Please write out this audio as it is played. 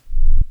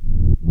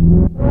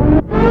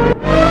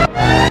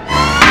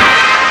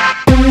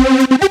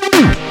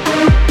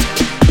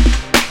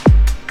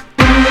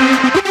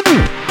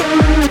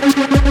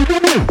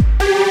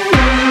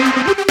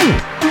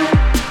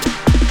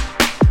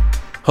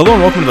Hello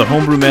and welcome to the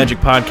Homebrew Magic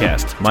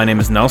Podcast. My name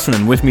is Nelson,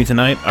 and with me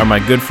tonight are my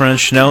good friends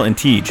Schnell and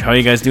Tej. How are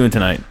you guys doing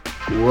tonight?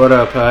 What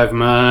up, Hive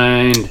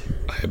Mind?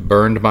 I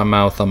burned my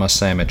mouth on my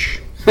sandwich.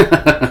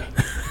 But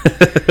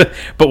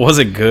was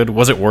it good?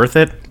 Was it worth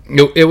it?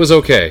 It was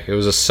okay. It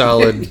was a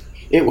solid...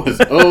 It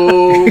was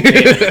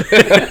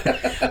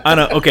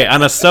okay.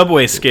 on a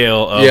Subway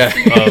scale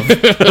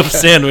of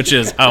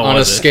sandwiches, how on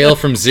was a it? scale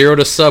from 0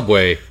 to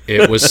Subway,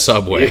 it was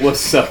Subway. It was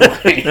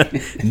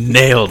Subway.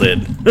 Nailed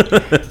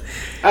it.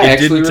 I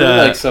actually really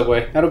like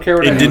Subway. I don't care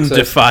what It anyone didn't says.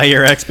 defy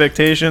your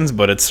expectations,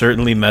 but it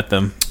certainly met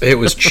them. It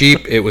was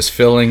cheap, it was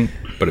filling,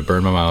 but it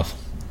burned my mouth.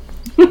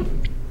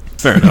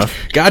 Fair enough.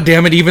 God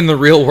damn it, even the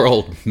real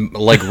world,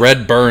 like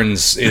red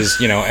burns,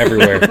 is,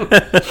 everywhere.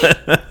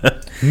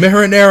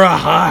 Marinara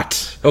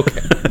hot.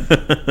 Okay.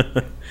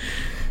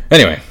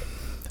 Anyway.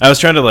 I was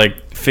trying to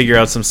figure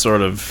out some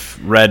sort of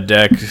red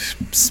deck,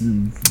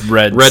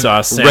 red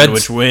sauce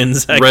sandwich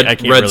wins. I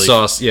can't red really...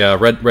 sauce, yeah,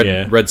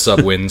 red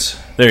sub wins.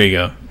 There you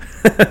go.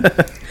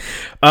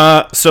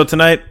 So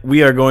tonight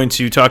we are going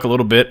to talk a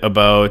little bit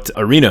about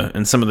Arena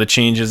and some of the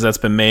changes that's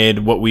been made,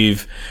 what we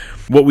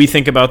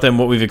think about them,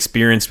 what we've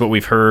experienced, what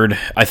we've heard.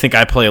 I think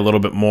I play a little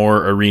bit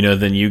more Arena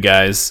than you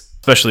guys,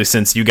 especially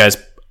since you guys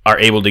are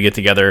able to get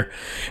together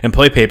and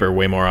play Paper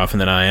way more often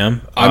than I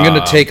am. I'm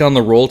going to take on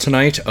the role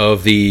tonight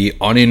of the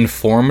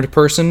uninformed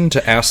person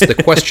to ask the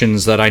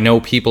questions that I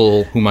know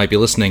people who might be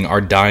listening are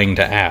dying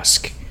to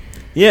ask.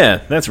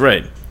 Yeah, that's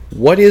right.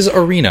 What is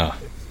Arena?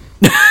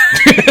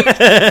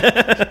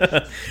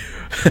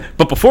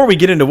 But before we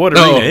get into what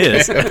Arena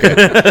is...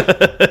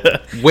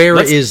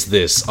 Where is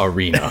this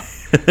Arena?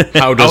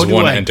 How does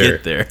one enter?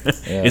 Get there?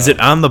 Yeah. Is it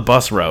on the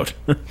bus route?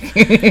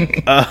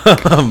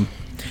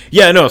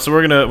 Yeah, no. So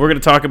we're gonna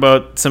talk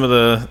about some of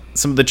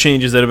the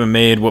changes that have been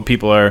made, what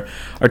people are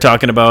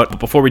talking about. But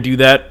before we do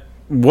that,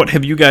 what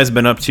have you guys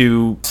been up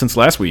to since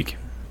last week?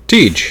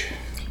 Tej.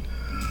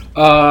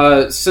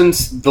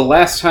 Since the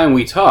last time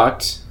we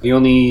talked, the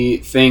only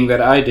thing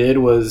that I did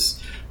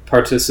was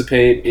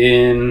participate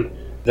in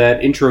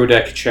that intro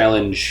deck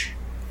challenge.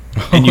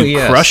 And you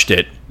crushed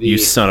it, you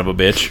son of a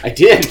bitch. I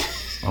did.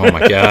 Oh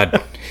my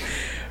god.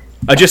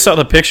 I just saw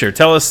the picture.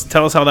 Tell us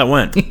how that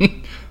went.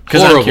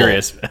 Because I'm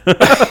curious.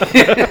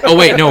 Oh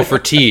wait, no, for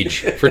Tej.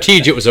 For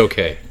Tej it was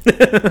okay.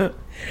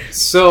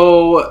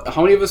 So,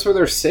 how many of us were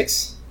there?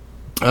 6?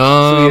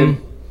 Yeah,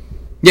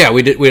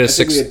 we had a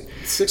 6. We had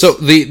 6. So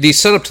the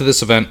setup to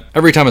this event,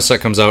 every time a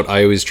set comes out,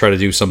 I always try to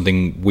do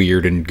something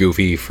weird and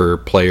goofy for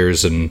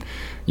players and,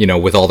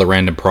 with all the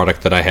random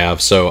product that I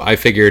have. So I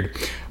figured,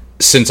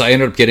 since I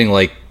ended up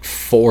getting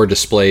 4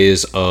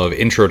 displays of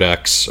intro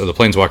decks, or the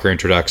Planeswalker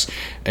intro decks,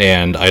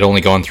 and I'd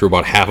only gone through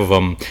about half of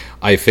them,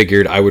 I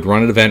figured I would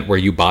run an event where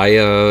you buy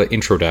a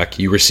intro deck,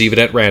 you receive it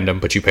at random,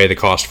 but you pay the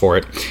cost for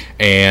it,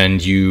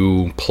 and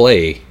you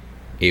play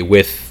it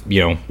with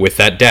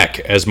that deck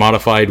as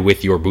modified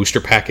with your booster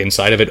pack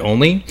inside of it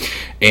only,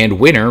 and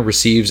winner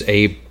receives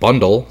a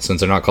bundle, since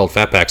they're not called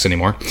fat packs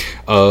anymore,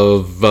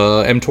 of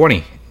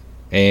M20.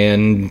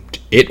 And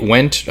it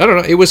went, I don't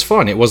know, it was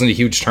fun. It wasn't a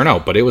huge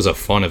turnout, but it was a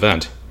fun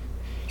event.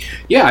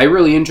 Yeah, I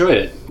really enjoyed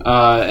it.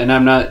 And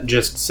I'm not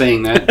just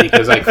saying that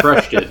because I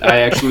crushed it.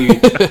 I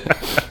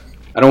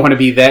don't want to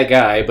be that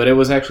guy, but it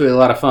was actually a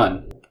lot of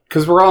fun.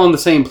 Because we're all on the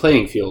same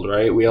playing field,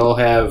 right? We all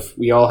have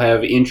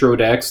intro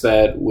decks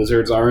that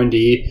Wizards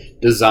R&D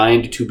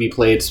designed to be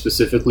played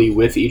specifically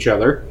with each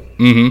other.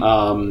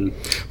 Mm-hmm.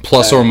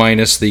 Plus or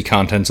minus the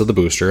contents of the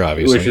booster,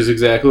 obviously. Which is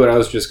exactly what I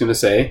was just going to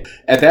say.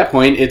 At that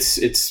point,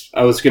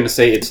 I was going to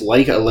say it's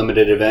like a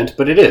limited event,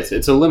 but it is.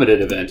 It's a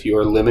limited event. You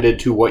are limited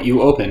to what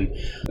you open.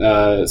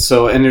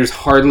 And there's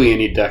hardly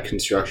any deck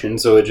construction,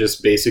 so it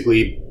just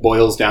basically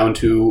boils down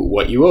to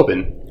what you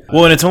open.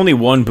 Well, and it's only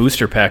one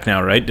booster pack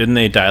now, right? Didn't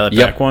they dial it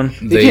back one?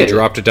 They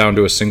dropped it down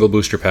to a single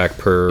booster pack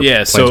per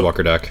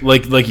Planeswalker deck.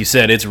 Like you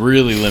said, it's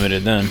really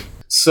limited then.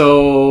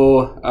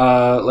 So,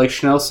 like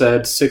Schnell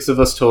said, 6 of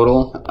us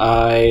total.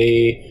 How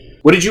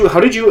did you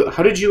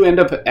end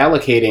up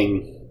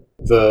allocating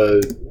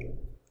the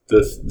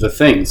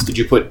things? Did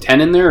you put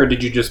 10 in there, or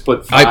did you just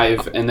put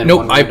 5 and then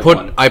one?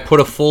 I put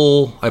a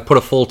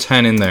full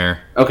 10 in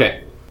there.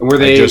 Okay. Were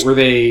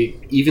they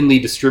evenly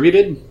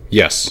distributed?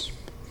 Yes.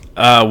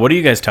 What are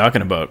you guys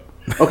talking about?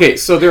 Okay,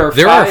 so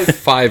there are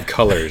 5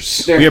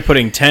 colors. We are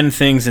putting 10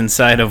 things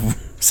inside of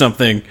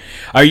something.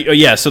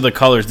 So the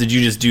colors, did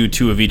you just do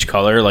 2 of each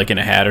color, like in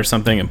a hat or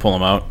something, and pull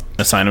them out,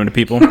 assign them to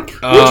people? Would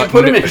you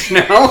put them in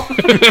Schnell?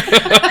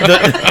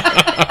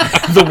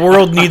 The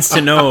world needs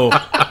to know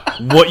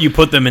what you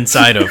put them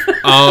inside of.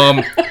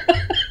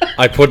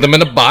 I put them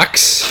in a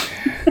box,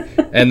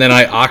 and then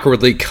I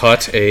awkwardly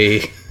cut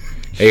a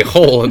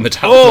hole in the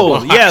top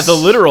of the box. Yeah, the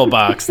literal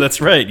box.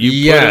 That's right.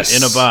 You put it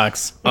in a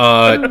box.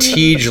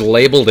 Tej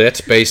labeled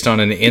it based on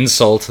an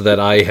insult that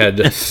I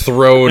had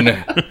thrown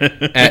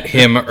at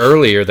him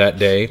earlier that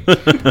day,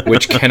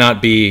 which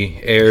cannot be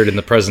aired in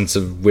the presence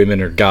of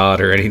women or God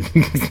or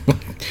anything.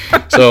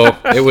 So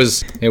it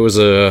was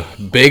a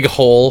big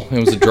hole.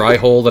 It was a dry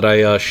hole that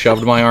I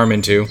shoved my arm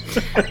into,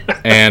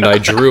 and I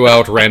drew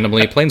out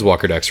randomly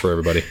Planeswalker decks for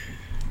everybody.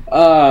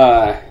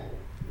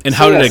 And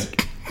how'd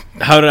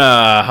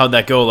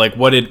that go? Like,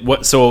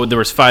 so there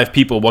was 5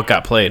 people. What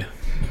got played?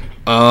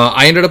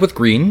 I ended up with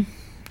green,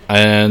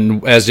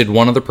 and as did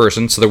one other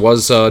person. So there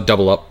was a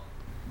double up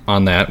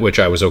on that, which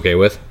I was okay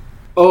with.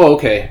 Oh,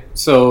 okay.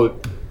 So,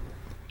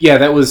 yeah,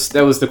 that was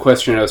the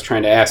question I was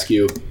trying to ask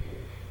you.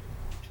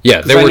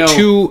 Yeah,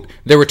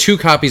 there were two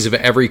copies of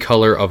every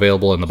color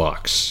available in the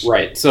box.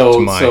 Right.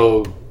 So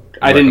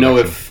I didn't know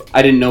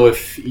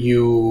if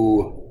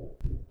you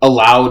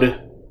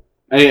allowed.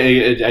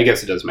 I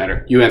guess it doesn't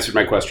matter. You answered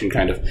my question,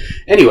 kind of.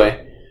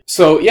 Anyway,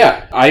 so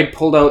yeah, I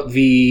pulled out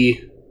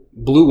the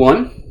blue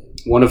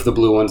one of the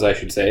blue ones, I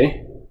should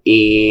say,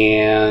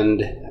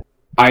 and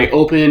I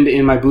opened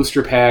in my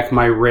booster pack.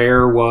 My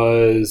rare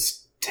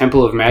was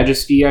Temple of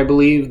Majesty, I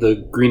believe,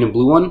 the green and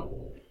blue one.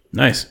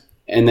 Nice.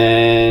 And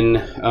then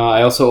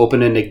I also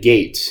opened a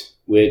Negate,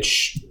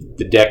 which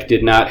the deck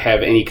did not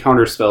have any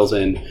counter spells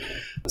in.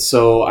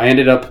 So I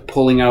ended up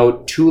pulling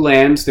out 2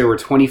 lands. There were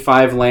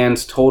 25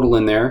 lands total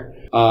in there.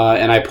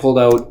 And I pulled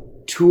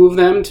out 2 of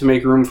them to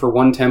make room for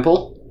 1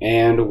 Temple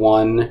and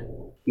 1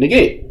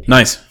 Negate.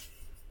 Nice.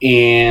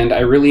 And I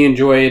really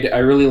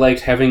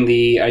liked having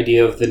the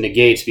idea of the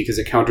Negate because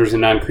it counters a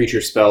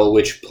non-creature spell,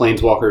 which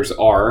Planeswalkers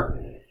are.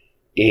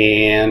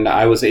 And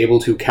I was able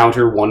to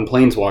counter 1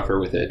 Planeswalker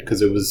with it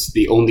because it was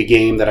the only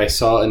game that I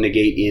saw a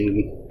Negate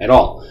in at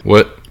all.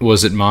 What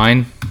was it,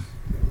 mine?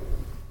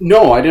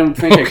 No, I didn't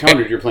think I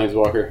countered your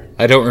Planeswalker.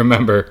 I don't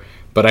remember,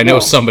 but I know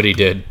somebody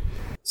did.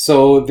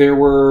 So there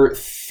were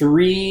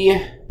three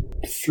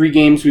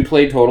games we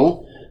played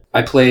total.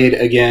 I played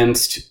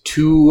against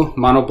 2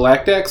 mono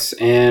black decks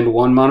and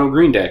 1 mono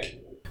green deck.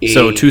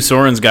 So 2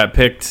 Sorens got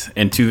picked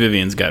and 2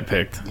 Vivians got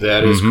picked.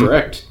 That is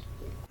correct.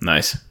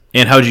 Nice.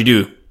 And how'd you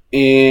do?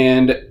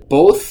 And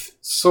both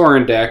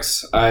Soren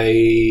decks,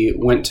 I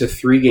went to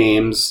 3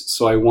 games,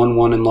 so I won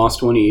 1 and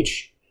lost 1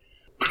 each.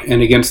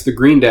 And against the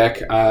green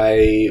deck,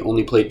 I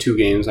only played 2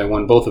 games. I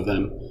won both of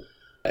them.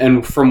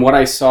 And from what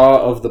I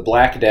saw of the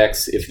black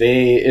decks, I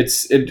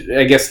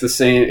guess the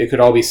same. It could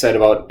all be said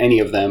about any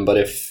of them, but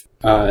if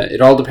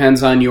it all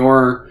depends on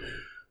your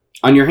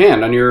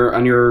hand,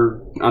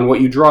 on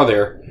what you draw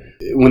there.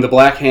 When the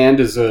black hand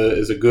is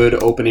a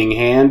good opening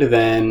hand,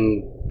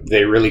 then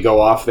they really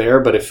go off there.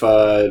 But if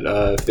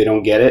they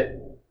don't get it,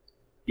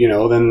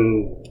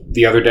 then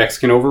the other decks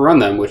can overrun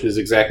them, which is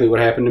exactly what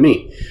happened to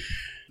me.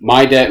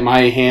 My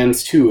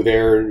hands too.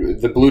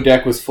 The blue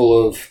deck was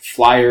full of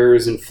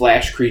flyers and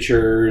flash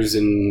creatures,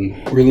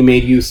 and really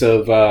made use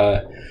of.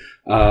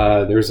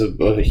 There's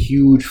a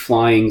huge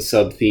flying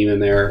sub theme in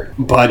there.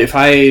 But if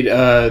I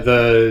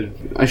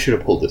should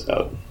have pulled this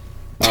out.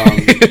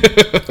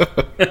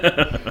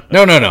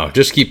 No.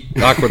 Just keep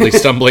awkwardly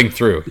stumbling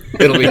through.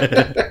 It'll be.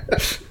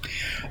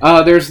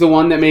 There's the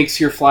one that makes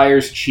your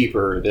flyers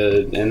cheaper,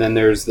 and then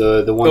there's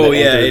the one. Oh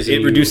yeah,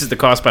 it reduces the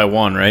cost by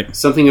 1, right?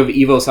 Something of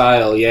Evos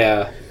Isle,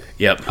 yeah.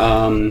 Yep.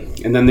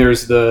 And then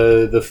there's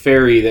the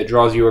fairy that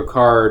draws you a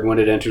card when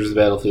it enters the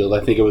battlefield.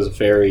 I think it was a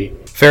fairy.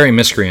 Fairy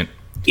Miscreant.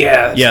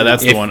 Yeah,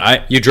 that's the one.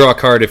 You draw a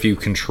card if you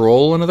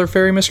control another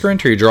Fairy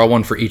Miscreant, or you draw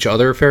one for each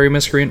other Fairy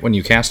Miscreant when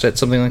you cast it,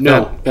 something like that?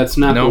 No, that's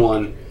not the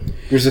one.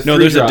 There's a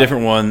there's a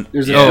different one.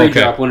 There's a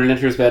 3-drop. When it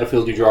enters the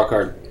battlefield, you draw a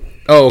card.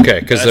 Oh, okay.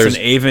 Because there's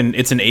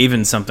it's an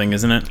Aven something,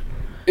 isn't it?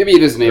 Maybe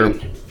it is an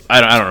Aven.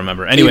 I don't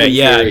remember. Anyway,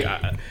 Aven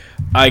yeah,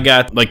 I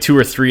got like 2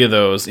 or 3 of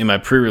those in my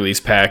pre-release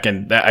pack,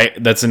 and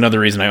that's another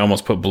reason I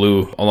almost put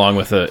blue along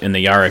with in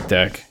the Yarok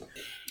deck.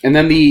 And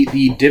then the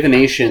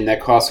divination that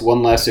costs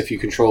 1 less if you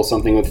control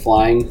something with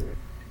flying.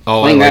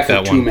 Oh, Playing I like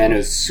that that for 2 one. mana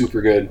is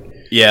super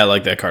good. Yeah, I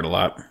like that card a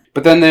lot.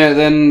 But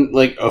then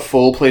like a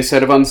full play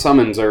set of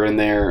unsummons are in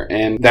there,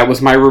 and that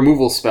was my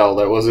removal spell.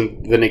 That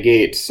wasn't the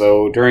negate.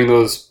 So during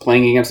those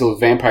playing against those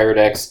vampire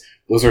decks,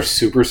 those are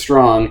super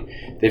strong.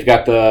 They've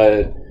got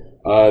the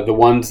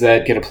ones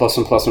that get a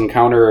 +1/+1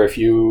 counter if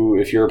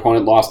your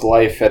opponent lost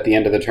life at the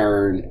end of the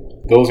turn.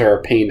 Those are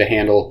a pain to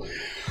handle.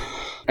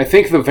 I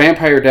think the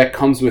vampire deck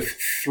comes with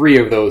 3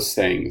 of those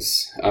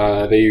things.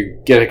 They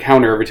get a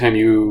counter every time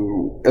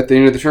at the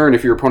end of the turn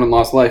if your opponent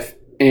lost life.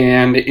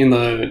 And in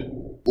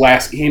the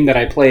last game that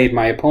I played,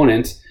 my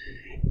opponent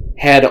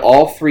had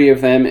all 3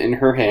 of them in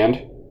her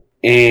hand,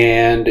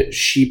 and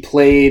she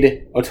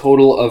played a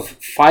total of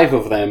 5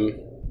 of them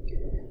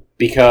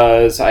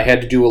because I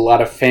had to do a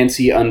lot of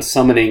fancy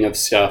unsummoning of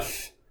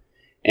stuff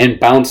and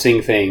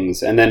bouncing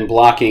things and then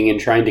blocking and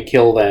trying to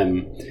kill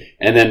them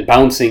and then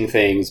bouncing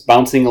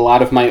a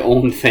lot of my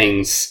own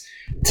things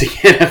to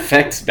get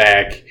effects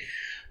back.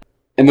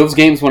 And those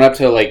games went up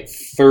to like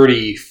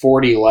 30,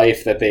 40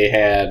 life that they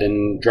had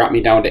and dropped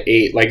me down to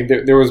 8. Like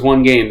there was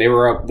one game, they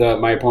were up,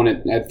 my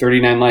opponent had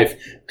 39 life,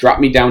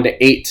 dropped me down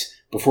to 8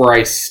 before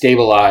I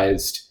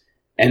stabilized,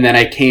 and then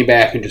I came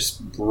back and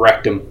just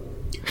wrecked him.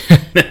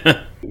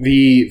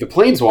 The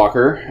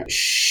Planeswalker,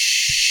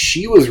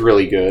 she was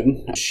really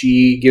good.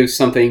 She gives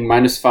something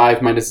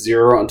 -5,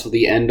 -0 until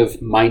the end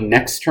of my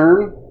next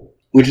turn,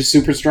 which is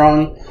super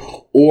strong,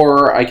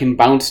 or I can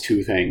bounce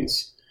 2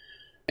 things.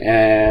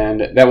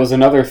 And that was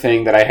another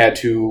thing that I had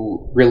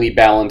to really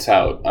balance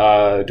out.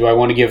 Do I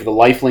want to give the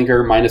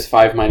lifelinker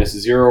 -5,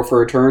 -0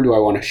 for a turn? Do I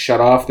want to shut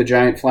off the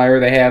giant flyer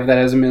they have that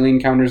has a million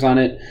counters on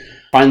it?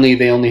 Finally,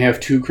 they only have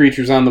 2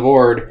 creatures on the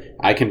board.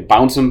 I can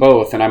bounce them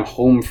both, and I'm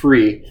home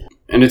free.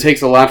 And it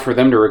takes a lot for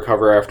them to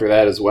recover after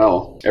that as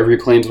well. Every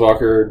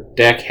Planeswalker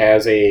deck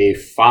has a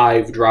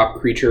 5-drop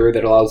creature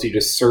that allows you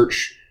to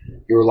search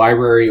your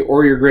library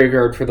or your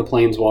graveyard for the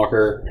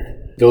Planeswalker.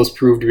 Those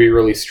proved to be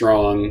really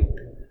strong.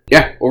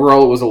 Yeah,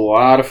 overall it was a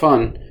lot of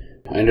fun.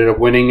 I ended up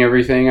winning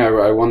everything.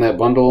 I won that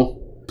bundle.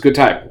 It was a good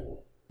time.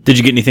 Did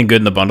you get anything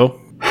good in the bundle?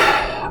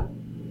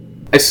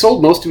 I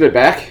sold most of it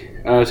back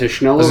to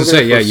Schnell over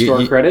there for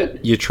store credit.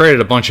 You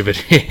traded a bunch of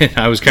it in.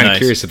 I was kind of Nice.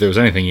 curious if there was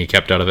anything you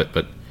kept out of it,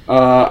 but...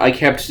 I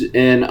kept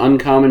an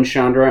uncommon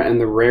Chandra and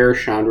the rare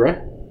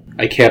Chandra.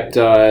 I kept...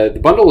 the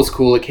bundle was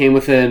cool. It came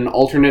with an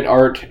alternate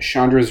art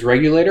Chandra's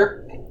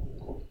Regulator.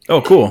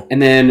 Oh, cool.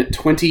 And then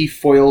 20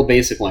 foil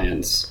basic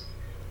lands.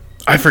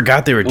 I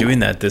forgot they were doing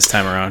that this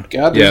time around.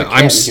 God, there's a Yeah, cat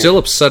I'm in still here.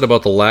 upset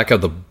about the lack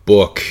of the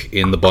book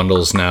in the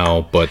bundles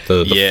now, but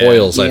the Yeah.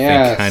 foils, I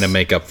Yes. think, kind of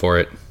make up for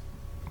it.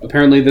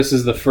 Apparently this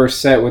is the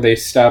first set where they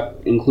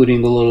stopped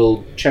including the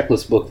little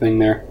checklist book thing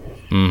there.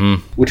 Mm-hmm.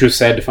 Which was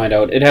sad to find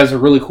out. It has a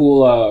really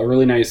cool, a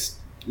really nice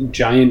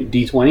giant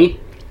D20.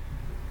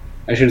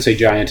 I shouldn't say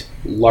giant.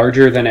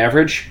 Larger than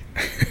average.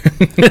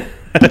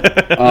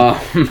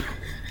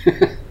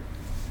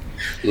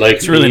 Like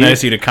It's really me.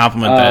 nice of you to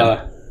compliment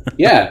that.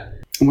 Yeah.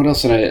 What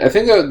else did I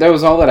think that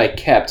was all that I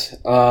kept.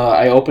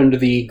 I opened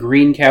the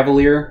Green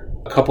Cavalier,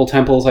 a couple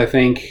temples, I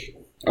think.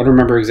 I don't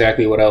remember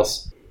exactly what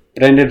else.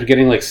 But I ended up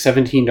getting like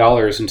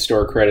 $17 in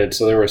store credit,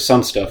 so there was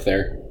some stuff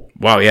there.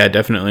 Wow, yeah,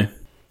 definitely.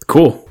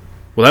 Cool.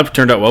 Well, that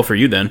turned out well for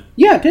you then.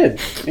 Yeah, it did.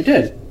 It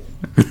did.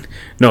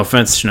 No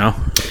offense, Schnell.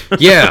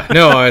 Yeah,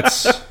 no,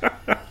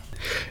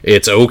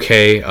 it's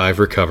okay. I've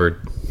recovered.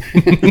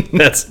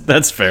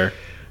 That's fair.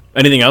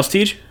 Anything else,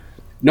 Teej?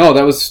 No,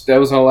 that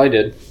was all I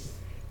did.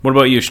 What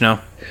about you, Schnell?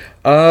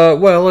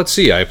 Well, let's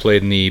see. I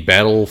played in the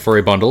Battle for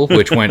a Bundle,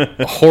 which went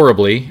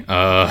horribly.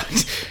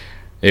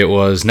 It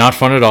was not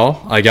fun at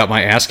all. I got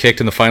my ass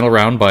kicked in the final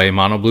round by a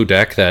mono blue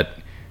deck that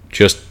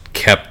just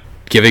kept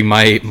giving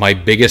my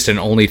biggest and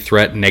only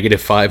threat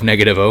 -5,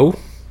 -0.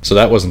 So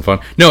that wasn't fun.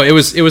 No, it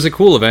was a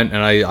cool event,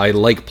 and I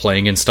like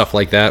playing in stuff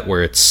like that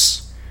where it's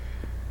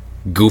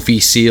goofy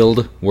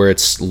sealed, where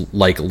it's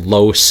like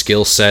low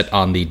skill set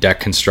on the deck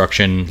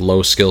construction,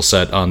 low skill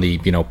set on the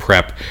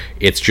prep.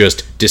 It's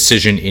just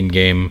decision in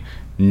game,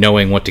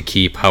 knowing what to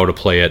keep, how to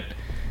play it.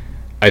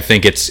 I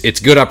think it's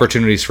good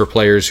opportunities for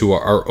players who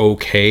are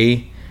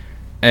okay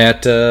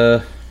at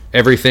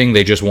everything.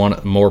 They just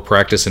want more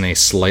practice in a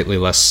slightly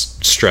less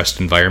stressed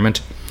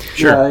environment.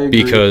 Sure. Yeah, I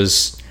agree.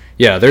 Because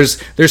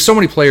there's so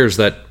many players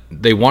that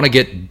they want to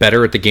get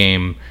better at the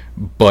game,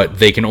 but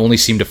they can only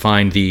seem to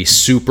find the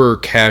super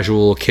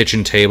casual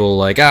kitchen table,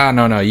 like,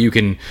 no, you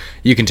can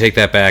take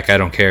that back, I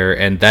don't care,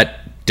 and that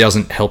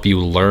doesn't help you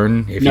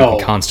learn if you can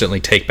constantly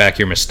take back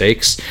your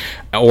mistakes.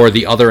 Or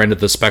the other end of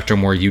the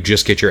spectrum where you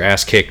just get your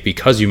ass kicked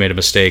because you made a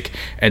mistake,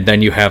 and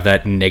then you have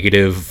that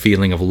negative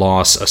feeling of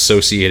loss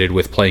associated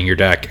with playing your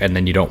deck, and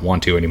then you don't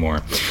want to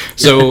anymore.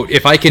 So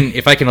if I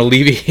can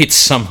alleviate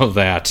some of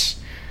that,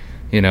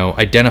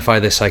 identify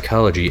the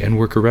psychology and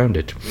work around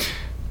it,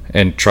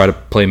 and try to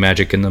play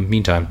Magic in the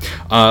meantime.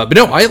 But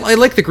no, I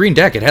like the green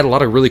deck. It had a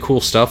lot of really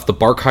cool stuff. The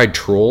Barkhide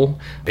Troll,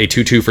 a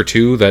 2/2 for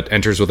 2 that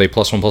enters with a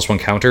 +1/+1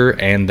 counter,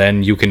 and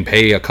then you can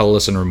pay a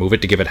colorless and remove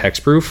it to give it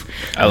hexproof.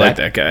 I like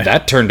that guy.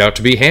 That turned out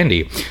to be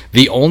handy.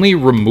 The only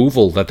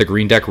removal that the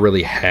green deck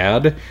really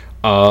had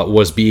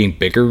was being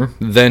bigger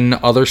than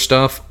other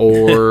stuff,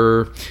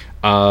 or...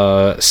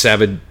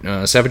 Savage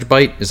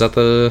Bite, is that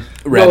the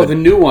No, the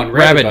new one,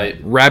 Rabid Bite.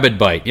 Rabid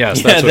Bite, yes,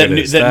 Yeah, that's what it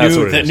is.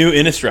 that new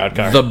Innistrad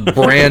card. The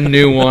brand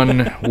new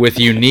one with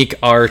unique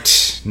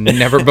art,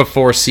 never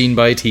before seen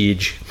by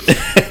Tej.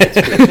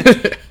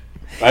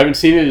 I haven't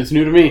seen it, it's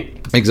new to me.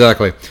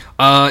 Exactly.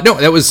 No,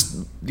 that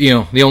was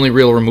the only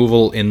real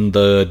removal in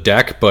the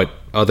deck, but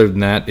other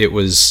than that, it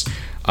was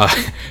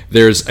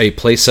there's a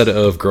playset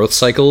of Growth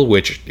Cycle,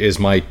 which is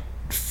my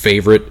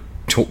favorite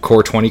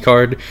core 20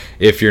 card.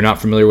 If you're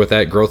not familiar with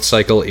that, Growth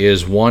Cycle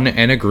is 1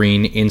 and a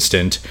green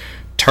instant.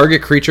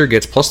 Target creature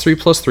gets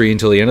 +3/+3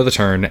 until the end of the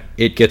turn.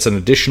 It gets an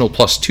additional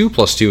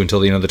 +2/+2 until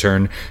the end of the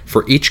turn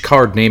for each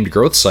card named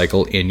Growth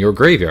Cycle in your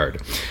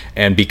graveyard.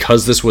 And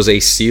because this was a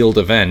sealed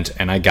event,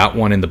 and I got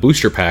one in the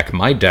booster pack,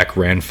 my deck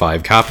ran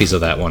 5 copies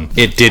of that one.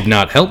 It did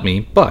not help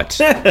me, but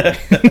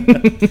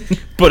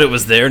but it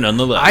was there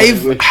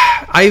nonetheless.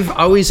 I've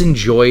always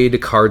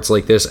enjoyed cards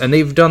like this, and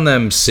they've done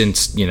them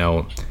since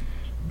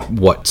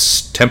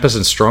Tempest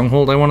and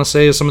Stronghold, I want to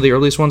say, is some of the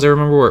earliest ones I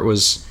remember, where it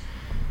was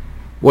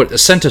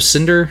Ascent of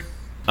Cinder.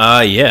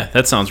 Yeah,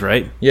 that sounds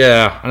right.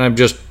 Yeah, and I'm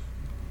just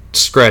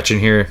scratching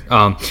here.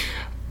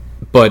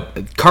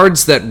 But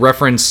cards that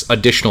reference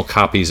additional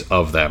copies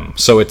of them.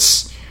 So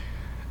it's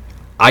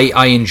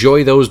I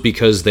enjoy those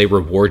because they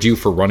reward you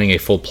for running a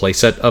full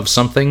playset of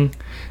something,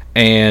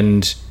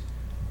 and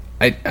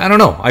I don't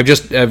know. I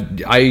just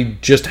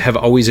have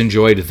always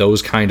enjoyed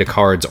those kind of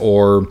cards,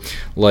 or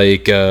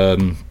like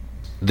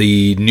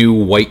the new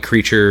white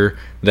creature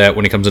that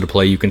when it comes into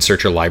play, you can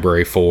search your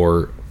library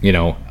for,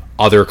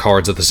 other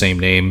cards of the same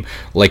name,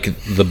 like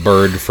the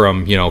bird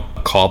from,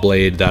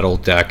 Cawblade, that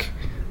old deck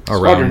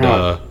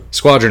around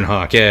Squadron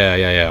Hawk.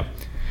 Yeah.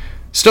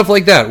 Stuff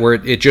like that, where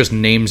it just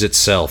names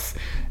itself.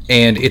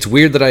 And it's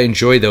weird that I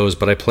enjoy those,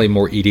 but I play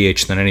more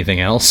EDH than anything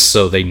else,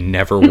 so they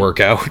never work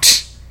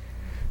out.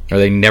 Or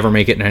they never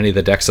make it in any of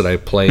the decks that I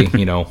play,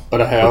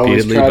 But I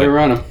always try to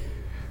run them.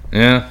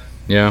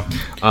 Yeah.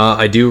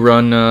 I do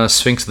run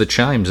Sphinx of the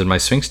Chimes in my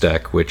Sphinx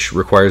deck, which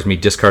requires me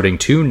discarding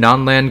 2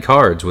 non-land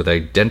cards with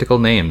identical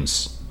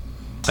names.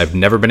 I've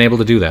never been able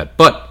to do that,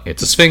 but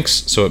it's a Sphinx,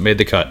 so it made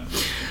the cut.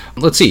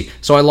 Let's see.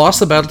 So I lost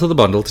the Battle to the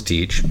Bundle to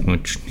Teach,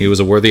 which he was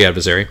a worthy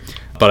adversary,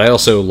 but I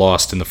also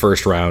lost in the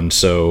first round,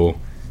 so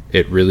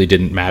it really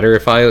didn't matter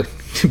if I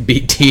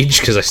beat Teach,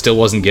 because I still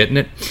wasn't getting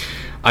it.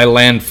 I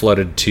land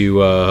flooded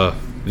to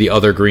the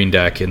other green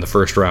deck in the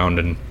first round,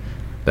 and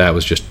that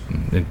was just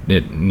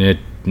it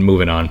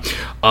moving on.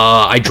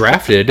 I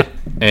drafted,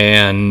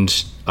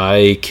 and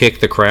I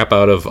kicked the crap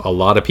out of a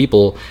lot of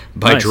people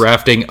by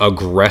drafting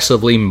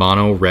aggressively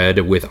mono red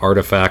with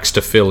artifacts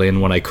to fill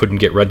in when I couldn't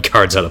get red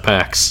cards out of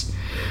packs.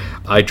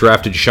 I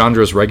drafted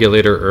Chandra's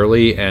Regulator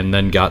early and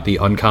then got the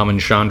uncommon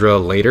Chandra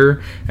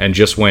later and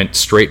just went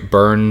straight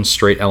burn,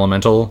 straight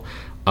elemental.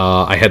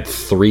 I had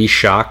 3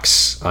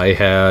 shocks. I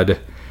had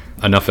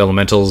enough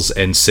elementals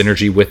and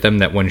synergy with them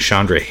that when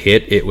Chandra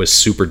hit, it was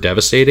super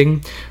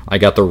devastating. I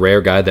got the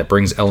rare guy that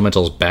brings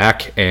elementals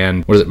back,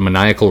 and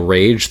Maniacal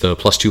Rage, the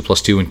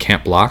 +2/+2 and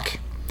can't block.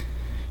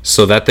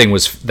 So that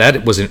was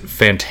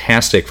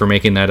fantastic for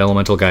making that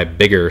elemental guy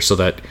bigger so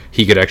that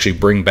he could actually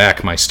bring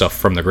back my stuff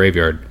from the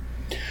graveyard.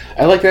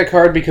 I like that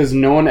card because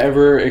no one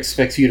ever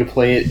expects you to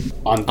play it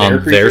on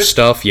their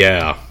stuff.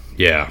 Yeah.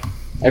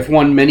 I've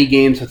won many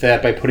games with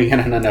that by putting it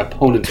on an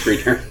opponent's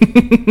creature.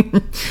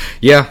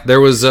 Yeah, there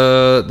was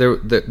that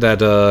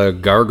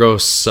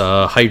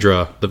Gargos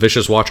Hydra, the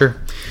Vicious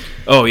Watcher.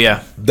 Oh,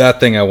 yeah. That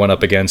thing I went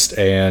up against,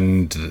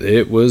 and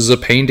it was a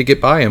pain to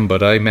get by him,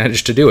 but I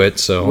managed to do it.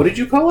 So what did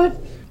you call it?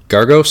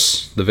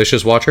 Gargos, the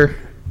Vicious Watcher.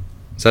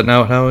 Is that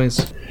now how it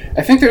is?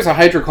 I think there's a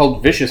Hydra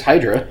called Vicious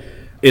Hydra.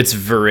 It's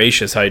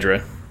Voracious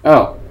Hydra.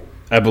 Oh.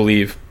 I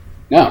believe.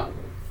 No.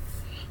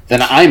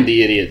 Then I'm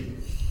the idiot.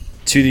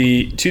 To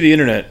the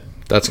internet.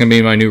 That's going to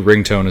be my new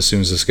ringtone as soon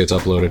as this gets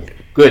uploaded.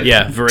 Good.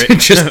 Yeah.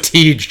 Just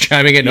Tej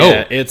chiming in.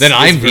 Yeah, then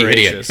I'm the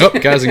idiot. Oh,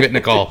 guys, I'm getting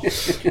a call.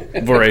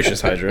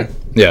 Voracious Hydra.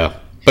 Yeah.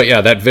 But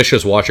yeah, that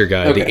Vicious Watcher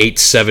guy, the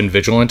 8/7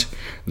 Vigilant.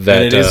 That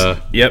and it is,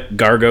 yep,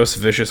 Gargos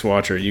Vicious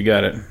Watcher. You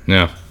got it.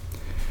 Yeah.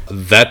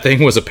 That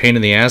thing was a pain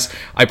in the ass.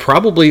 I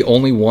probably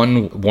only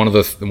won one of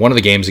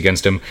the games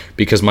against him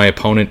because my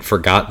opponent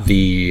forgot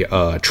the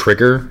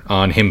trigger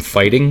on him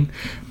fighting.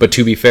 But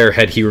to be fair,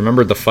 had he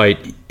remembered the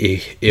fight,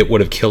 it would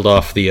have killed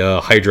off the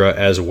Hydra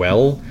as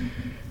well.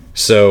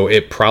 So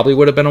it probably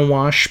would have been a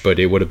wash, but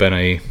it would have been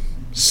a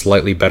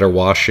slightly better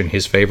wash in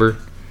his favor,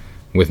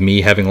 with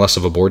me having less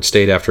of a board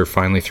state after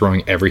finally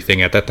throwing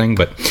everything at that thing.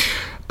 But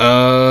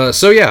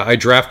so yeah, I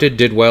drafted,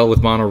 did well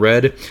with mono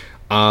red.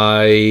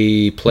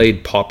 I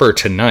played Pauper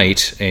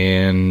tonight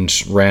and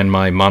ran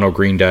my mono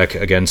green deck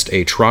against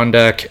a Tron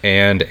deck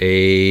and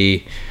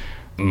a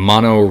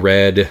mono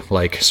red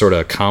like sort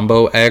of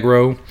combo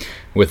aggro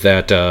with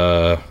that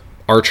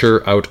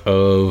Archer out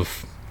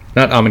of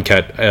not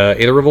Amonkhet,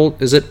 Aether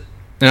Revolt, is it?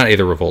 Not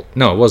Aether Revolt.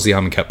 No, it was the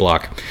Amonkhet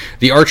block.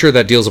 The Archer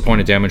that deals a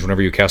point of damage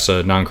whenever you cast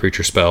a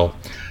non-creature spell.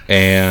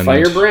 And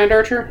Firebrand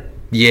Archer?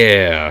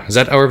 Yeah. Is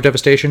that Hour of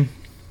Devastation?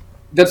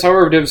 That's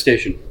Hour of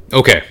Devastation.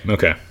 Okay.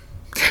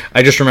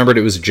 I just remembered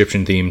it was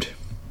Egyptian themed,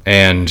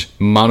 and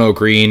mono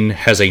green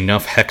has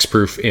enough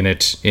hexproof in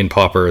it in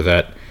Pauper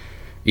that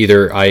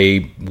either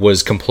I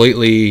was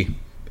completely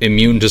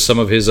immune to some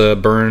of his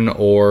burn,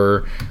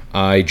 or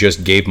I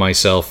just gave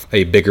myself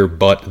a bigger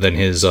butt than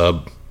his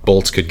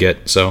bolts could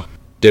get. So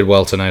did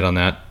well tonight on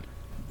that.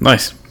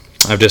 Nice.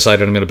 I've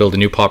decided I'm going to build a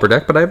new Pauper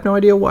deck, but I have no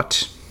idea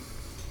what.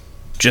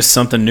 Just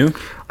something new?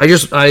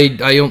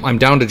 I'm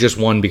down to just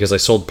one because I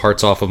sold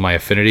parts off of my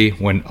Affinity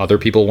when other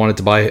people wanted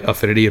to buy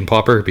Affinity and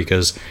Pauper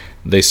because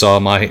they saw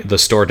the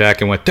store deck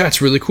and went,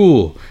 "That's really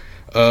cool.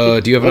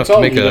 Do you have enough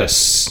to make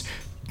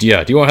do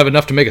you have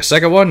enough to make a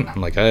second one?"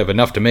 I'm like, "I have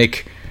enough to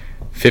make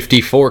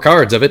 54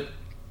 cards of it,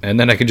 and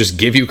then I can just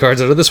give you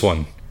cards out of this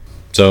one."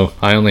 So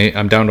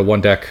I'm down to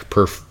one deck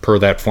per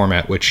that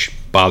format, which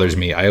bothers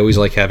me. I always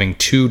like having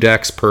 2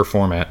 decks per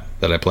format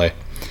that I play.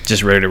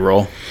 Just ready to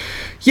roll.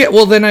 Yeah,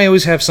 well, then I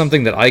always have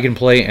something that I can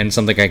play and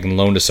something I can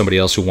loan to somebody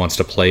else who wants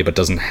to play but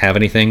doesn't have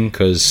anything,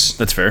 because...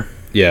 That's fair.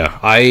 Yeah,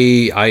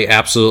 I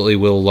absolutely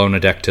will loan a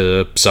deck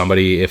to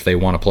somebody if they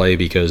want to play,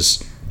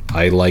 because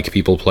I like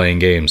people playing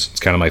games. It's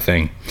kind of my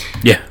thing.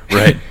 Yeah,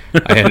 right.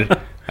 I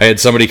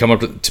had somebody come up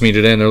to me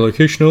today and they're like,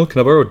 "Hey, Schnell,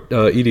 can I borrow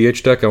an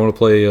EDH deck? I want to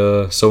play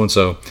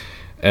so-and-so."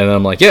 And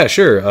I'm like, "Yeah,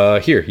 sure.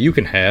 Here, you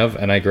can have."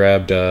 And I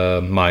grabbed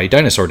my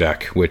Dinosaur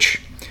deck,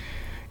 which...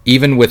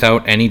 even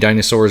without any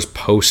dinosaurs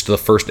post the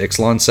first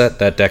Ixalan set,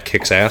 that deck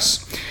kicks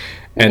ass.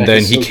 And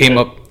then he came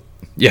up,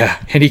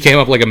 and he came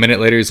up like a minute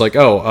later. He's like,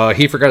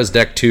 he forgot his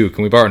deck too.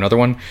 Can we borrow another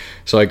one?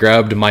 So I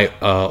grabbed my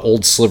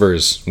old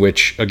Slivers,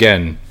 which,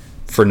 again,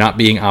 for not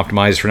being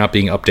optimized, for not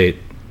being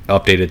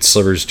updated,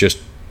 Slivers just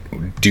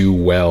do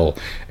well.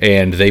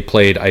 And they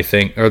played,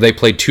 they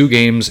played 2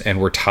 games and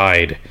were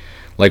tied.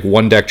 Like,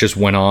 one deck just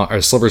went off,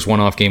 or Slivers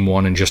went off game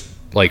 1 and just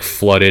like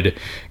flooded.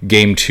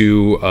 Game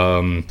 2,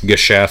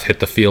 Geshath hit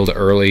the field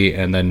early,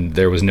 and then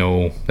there was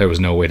no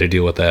way to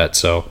deal with that.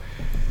 So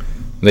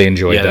they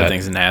enjoyed that. That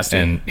thing's nasty.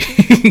 And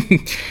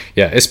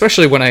yeah,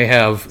 especially when I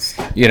have,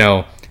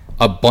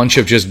 a bunch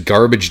of just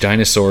garbage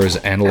dinosaurs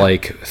and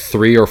like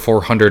 $300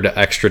 or $400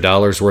 extra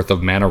worth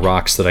of mana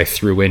rocks that I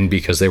threw in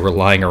because they were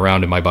lying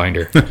around in my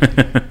binder.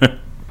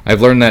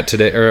 I've learned that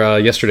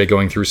yesterday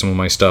going through some of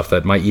my stuff,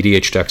 that my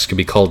EDH decks can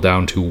be culled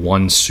down to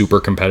one super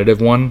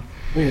competitive one.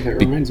 Wait, that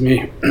reminds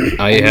me.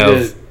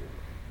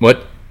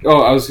 What?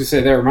 Oh, I was going to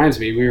say, that reminds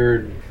me.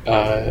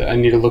 I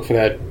need to look for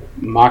that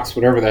Mox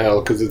whatever the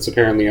hell, because it's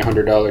apparently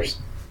 $100.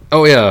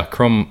 Oh yeah,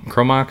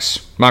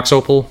 Chromox, Mox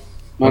Opal,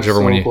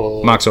 whichever one you...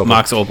 Mox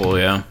Opal,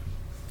 yeah.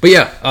 But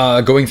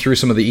yeah, going through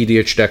some of the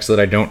EDH decks that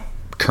I don't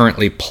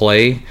currently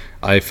play,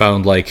 I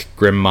found like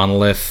Grim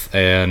Monolith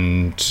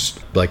and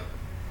like,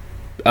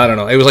 I don't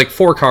know, it was like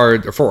 4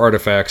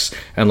 artifacts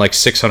and like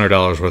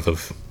 $600 worth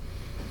of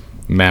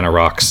mana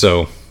rocks.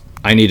 So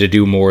I need to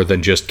do more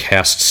than just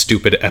cast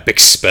stupid epic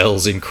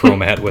spells in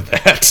Chromat with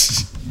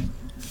that.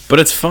 But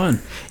it's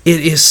fun.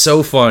 It is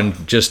so fun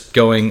just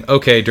going,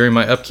 okay, during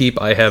my upkeep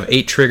I have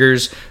 8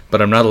 triggers,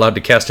 but I'm not allowed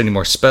to cast any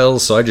more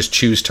spells, so I just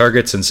choose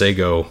targets and say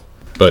go.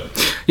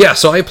 But yeah,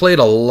 so I played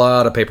a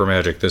lot of Paper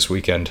Magic this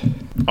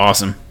weekend.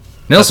 Awesome.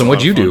 Nelson,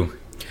 what'd you do?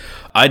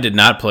 I did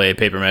not play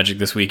Paper Magic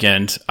this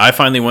weekend. I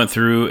finally went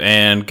through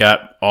and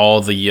got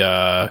all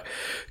the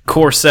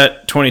core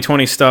set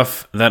 2020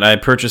 stuff that I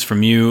purchased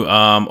from you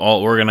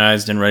all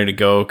organized and ready to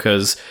go,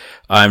 because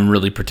I'm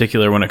really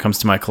particular when it comes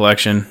to my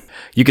collection.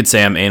 You could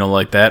say I'm anal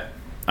like that.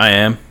 I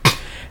am.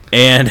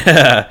 And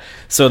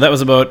so that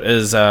was about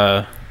as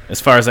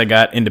far as I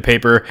got into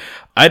Paper.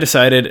 I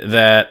decided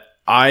that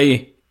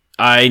I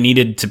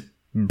needed to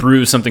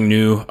brew something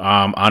new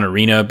on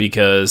Arena,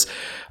 because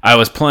I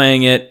was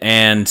playing it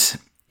and,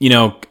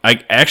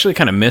 I actually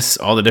kind of miss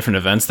all the different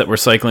events that we're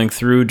cycling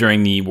through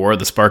during the War of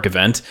the Spark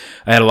event.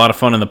 I had a lot of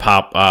fun in the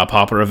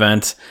Pauper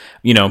event,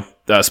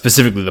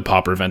 specifically the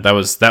Pauper event. That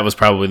was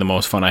probably the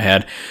most fun I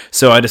had.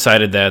 So I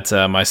decided that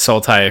my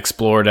Sultai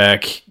Explorer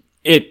deck,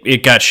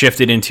 it got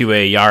shifted into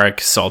a Yarok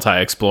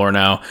Sultai Explorer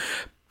now,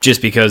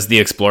 just because the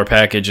Explore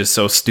package is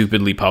so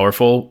stupidly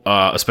powerful,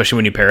 especially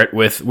when you pair it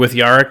with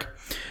Yarok.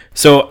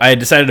 So I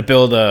decided to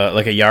build a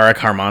Yarok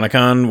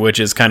Harmonicon, which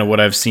is kind of what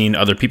I've seen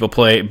other people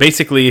play.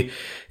 Basically,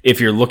 if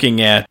you're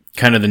looking at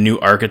kind of the new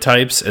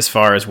archetypes as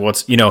far as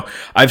what's,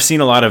 I've seen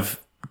a lot of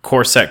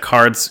core set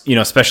cards,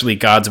 especially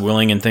God's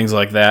Willing and things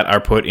like that, are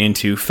put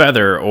into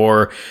Feather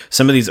or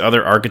some of these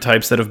other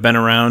archetypes that have been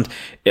around.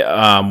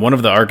 One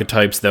of the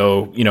archetypes,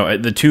 though,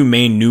 the 2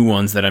 main new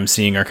ones that I'm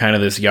seeing are kind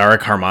of this Yarok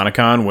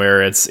Harmonicon,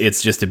 where it's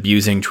just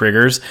abusing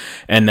triggers,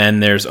 and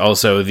then there's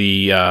also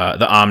the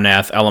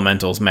Omnath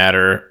Elementals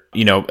Matter,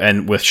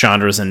 and with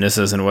Chandras and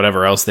Nissas and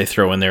whatever else they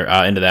throw in there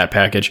into that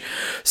package.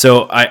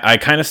 So I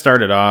kind of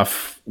started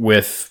off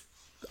with,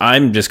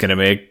 I'm just going to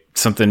make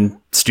something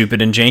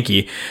stupid and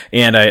janky,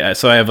 and I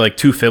have like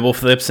 2 Fibble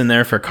Flips in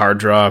there for card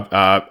draw,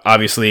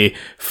 obviously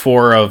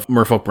 4 of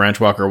Merfolk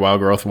Branchwalker,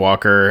 Wildgrowth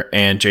Walker,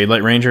 and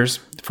Jadelight Rangers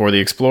for the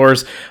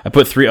Explorers. I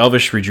put 3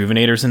 Elvish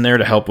Rejuvenators in there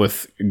to help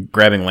with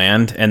grabbing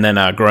land, and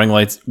then Growing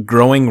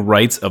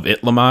Rights of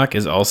Itlimoc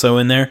is also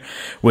in there,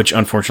 which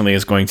unfortunately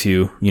is going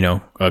to,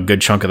 a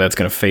good chunk of that's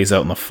going to phase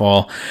out in the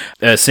fall.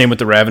 Same with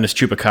the Ravenous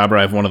Chupacabra.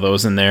 I have 1 of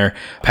those in there.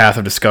 Path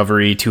of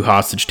Discovery, 2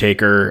 Hostage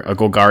Taker, a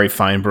Golgari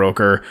Fine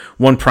Broker,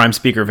 1 Prime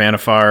Speaker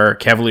Vanifar,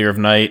 Cavalier of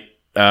Night,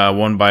 1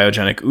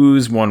 Biogenic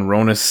Ooze, 1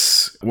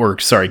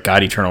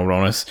 God Eternal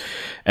Ronus,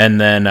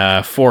 and then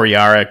 4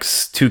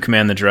 Yaroks, 2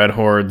 Command the Dread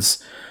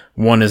Hordes,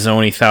 1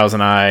 Izoni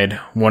Thousand-Eyed,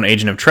 1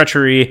 Agent of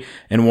Treachery,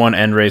 and 1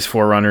 Endrace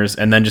Forerunners,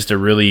 and then just a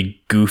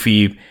really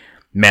goofy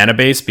mana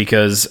base,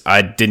 because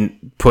I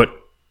didn't put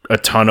a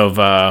ton of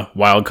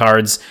wild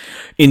cards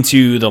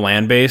into the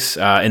land base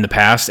in the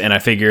past, and I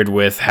figured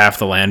with half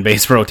the land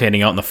base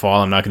rotating out in the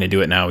fall, I'm not going to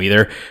do it now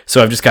either.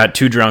 So I've just got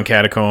 2 Drowned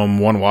Catacomb,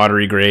 1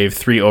 Watery Grave,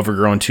 3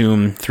 Overgrown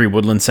Tomb, 3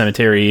 Woodland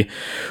Cemetery,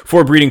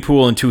 4 Breeding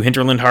Pool, and 2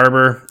 Hinterland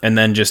Harbor, and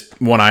then just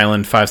 1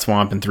 Island, 5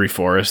 Swamp, and 3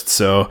 Forest.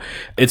 So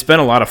it's been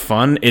a lot of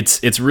fun.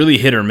 It's really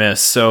hit or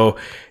miss. So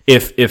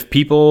if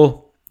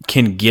people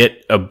can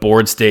get a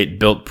board state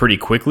built pretty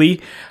quickly,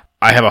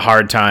 I have a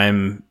hard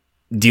time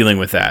dealing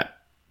with that.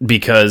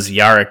 because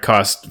Yarok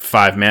costs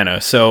 5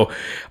 mana. So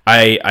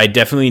I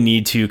definitely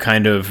need to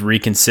kind of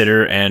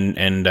reconsider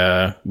and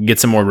get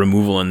some more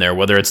removal in there,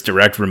 whether it's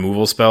direct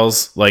removal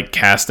spells like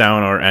Cast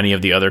Down or any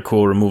of the other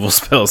cool removal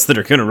spells that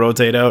are going to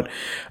rotate out,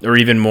 or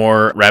even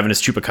more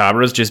Ravenous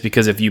Chupacabras, just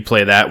because if you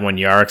play that when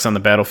Yarok's on the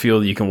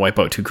battlefield, you can wipe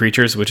out 2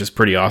 creatures, which is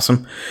pretty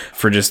awesome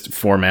for just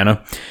 4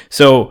 mana.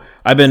 So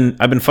I've been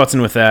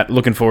futzing with that,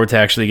 looking forward to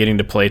actually getting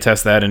to play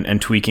test that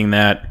and tweaking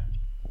that.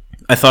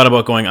 I thought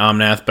about going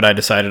Omnath, but I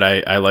decided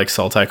I like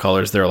Sultai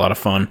colors. They're a lot of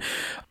fun.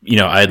 You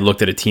know, I had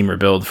looked at a teamer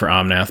build for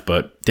Omnath,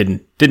 but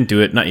didn't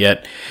do it, not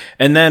yet.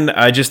 And then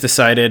I just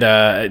decided,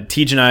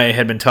 Tej and I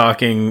had been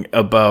talking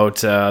about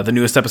the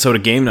newest episode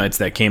of Game Nights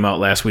that came out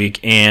last week,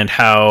 and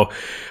how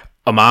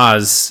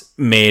Amaz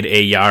made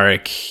a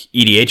Yarok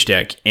EDH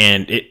deck,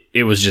 and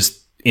it was just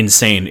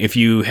insane. If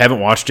you haven't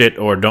watched it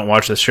or don't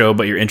watch the show,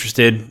 but you're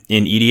interested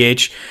in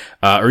EDH,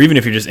 or even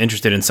if you're just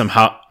interested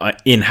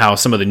in how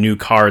some of the new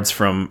cards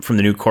from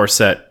the new core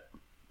set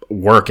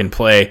work and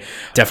play,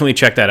 definitely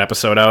check that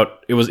episode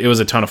out. It was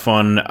a ton of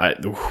fun.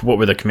 What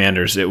were the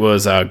commanders? It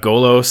was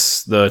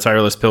Golos, the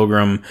Tireless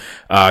Pilgrim,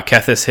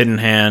 Kethis, Hidden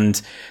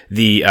Hand,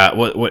 the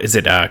what is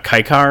it?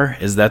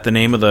 Kaikar? Is that the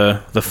name of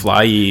the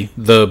flyy?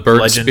 The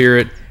bird legend?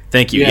 Spirit.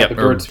 Thank you. Yeah, Yep. the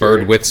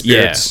Bird with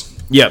spirits. Yeah.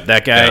 Yep,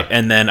 that guy, Yeah.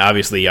 and then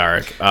obviously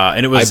Yarok.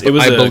 And it was. I a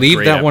believe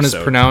great that one is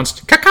episode.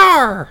 pronounced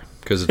Kakar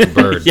because it's a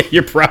bird. Yeah,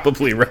 you're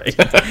probably right.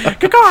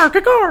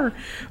 Kakar.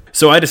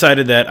 So I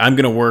decided that I'm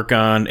going to work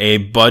on a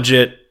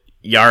budget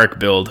Yarok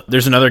build.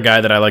 There's another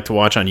guy that I like to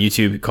watch on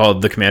YouTube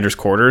called The Commander's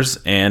Quarters,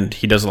 and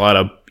he does a lot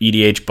of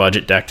EDH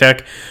budget deck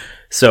tech.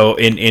 So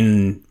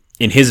in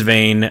his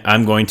vein,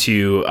 I'm going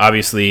to,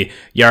 obviously,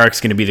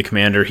 Yarok's going to be the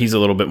commander. He's a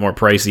little bit more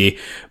pricey,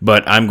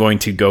 but I'm going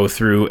to go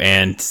through,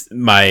 and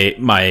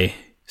my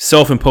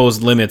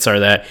self-imposed limits are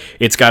that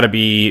it's got to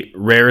be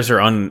rares or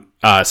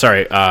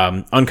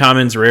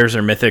uncommons, rares,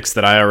 or mythics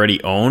that I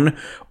already own,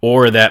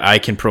 or that I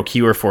can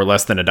procure for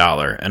less than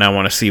 $1. And I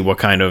want to see what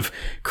kind of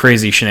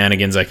crazy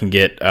shenanigans I can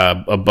get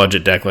a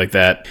budget deck like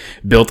that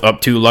built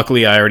up to.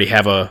 Luckily, I already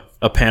have a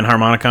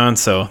Panharmonicon,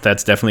 so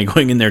that's definitely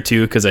going in there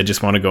too, because I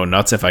just want to go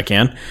nuts if I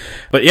can.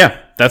 But yeah,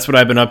 that's what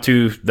I've been up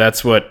to.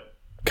 That's what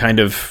kind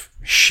of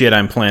shit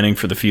I'm planning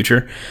for the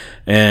future,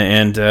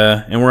 and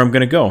where I'm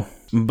going to go.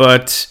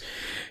 But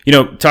you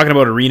know, talking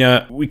about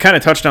Arena, we kind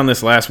of touched on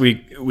this last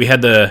week. We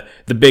had the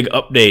big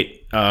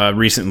update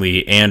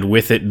recently, and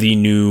with it, the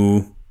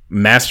new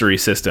mastery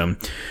system,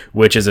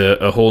 which is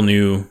a whole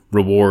new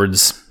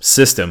rewards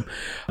system.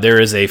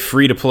 There is a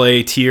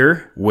free-to-play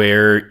tier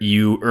where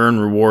you earn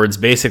rewards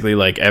basically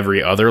like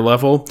every other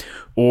level,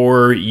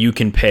 or you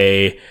can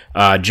pay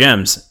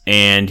gems,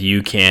 and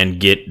you can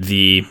get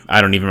the,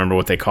 I don't even remember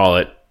what they call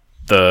it,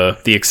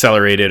 the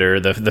accelerated or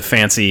the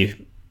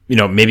fancy, you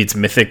know, maybe it's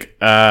mythic.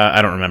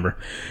 I don't remember.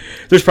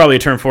 There's probably a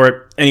term for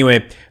it.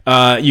 Anyway,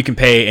 you can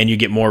pay and you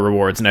get more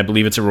rewards, and I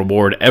believe it's a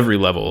reward every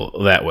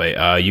level that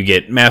way. You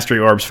get mastery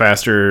orbs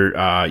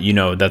faster. You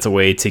know, that's a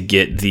way to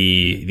get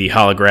the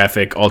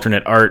holographic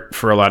alternate art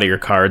for a lot of your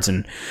cards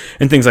and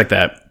things like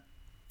that.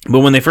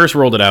 But when they first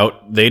rolled it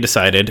out, they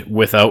decided,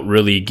 without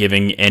really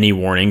giving any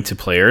warning to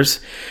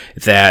players,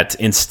 that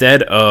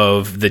instead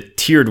of the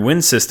tiered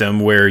win system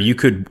where you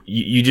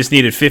just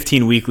needed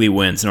 15 weekly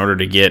wins in order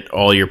to get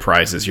all your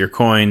prizes, your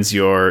coins,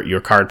 your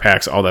card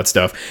packs, all that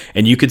stuff,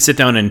 and you could sit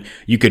down and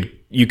you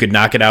could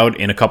knock it out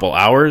in a couple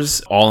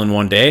hours all in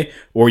one day,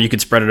 or you could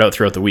spread it out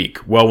throughout the week.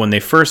 Well, when they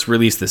first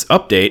released this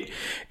update,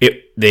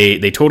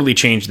 they totally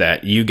changed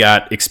that. You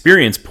got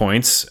experience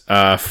points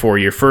for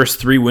your first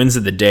 3 wins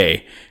of the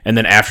day, and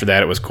then after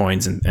that it was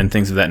coins and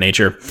things of that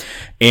nature.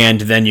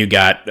 And then you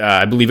got,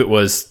 I believe it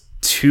was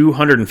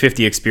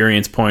 250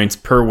 experience points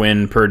per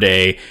win per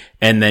day,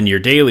 and then your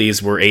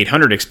dailies were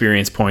 800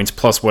 experience points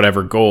plus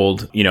whatever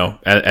gold, you know,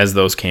 as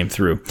those came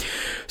through.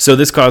 So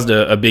this caused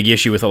a big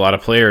issue with a lot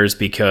of players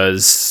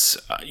because,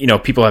 you know,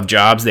 people have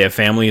jobs, they have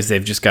families,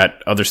 they've just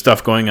got other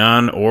stuff going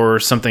on, or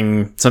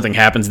something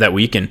happens that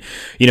week, and,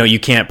 you know,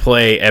 you can't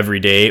play every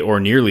day or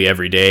nearly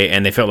every day,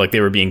 and they felt like they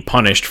were being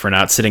punished for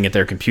not sitting at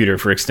their computer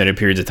for extended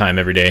periods of time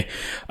every day,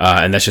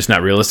 and that's just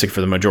not realistic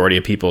for the majority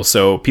of people.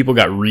 So people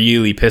got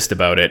really pissed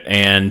about it,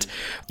 and,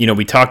 you know,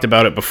 we talked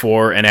about it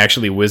before, and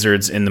actually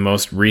Wizards in the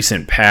most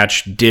recent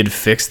patch did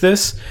fix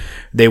this.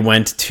 They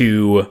went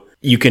to,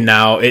 you can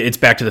now, it's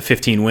back to the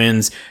 15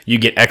 wins. You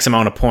get X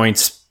amount of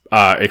points,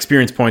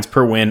 experience points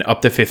per win,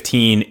 up to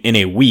 15 in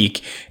a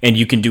week, and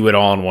you can do it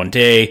all in one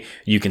day.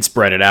 You can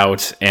spread it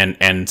out,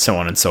 and so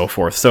on and so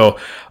forth. So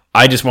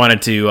I just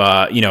wanted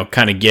to, you know,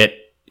 kind of get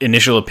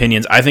initial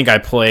opinions. I think I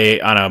play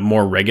on a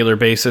more regular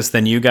basis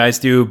than you guys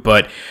do,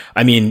 but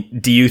I mean,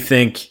 do you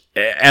think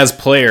as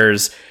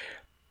players,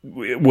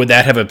 would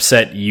that have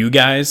upset you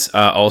guys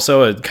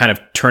also, kind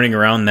of turning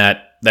around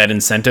that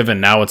incentive,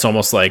 and now it's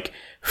almost like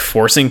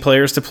forcing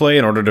players to play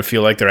in order to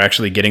feel like they're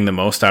actually getting the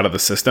most out of the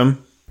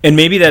system? And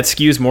maybe that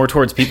skews more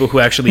towards people who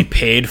actually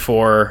paid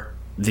for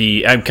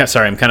I'm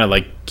kind of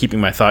like keeping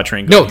my thought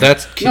train No, going.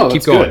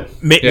 keep going.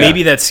 good.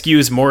 Maybe that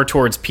skews more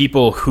towards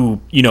people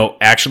who,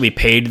 actually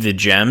paid the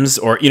gems,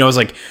 or, it's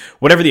like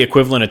whatever the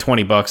equivalent of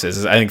 $20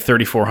 is. I think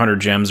 3,400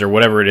 gems or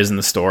whatever it is in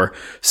the store.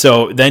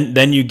 So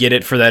then you get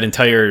it for that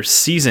entire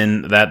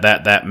season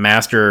that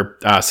master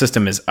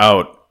system is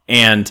out.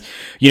 And,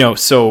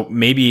 so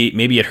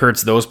maybe it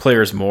hurts those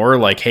players more,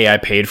 like, hey, I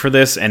paid for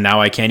this and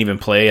now I can't even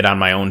play it on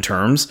my own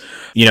terms,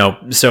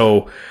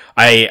 so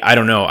I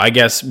don't know. I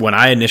guess when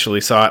I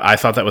initially saw it, I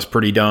thought that was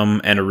pretty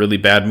dumb and a really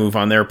bad move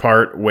on their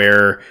part,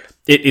 where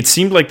it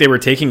seemed like they were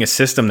taking a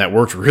system that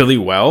worked really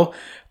well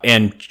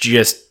and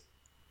just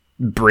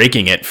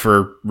breaking it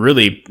for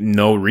really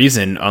no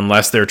reason,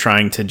 unless they're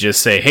trying to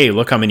just say, hey,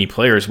 look how many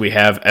players we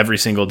have every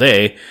single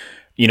day,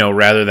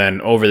 rather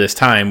than over this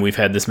time we've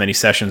had this many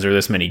sessions or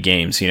this many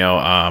games.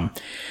 I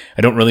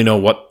don't really know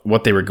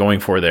what they were going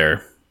for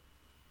there,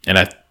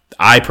 and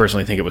I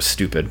personally think it was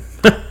stupid.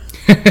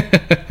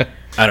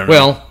 I don't know.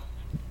 Well,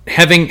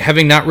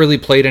 having not really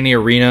played any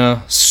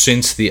Arena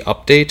since the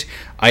update,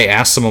 I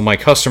asked some of my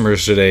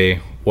customers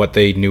today what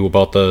they knew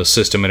about the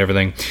system and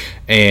everything,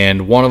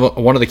 and one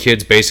of the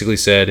kids basically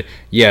said,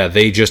 yeah,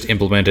 they just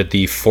implemented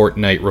the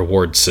Fortnite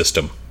reward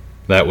system.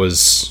 That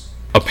was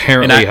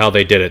apparently how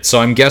they did it. So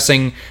I'm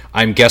guessing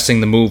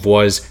the move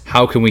was,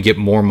 how can we get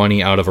more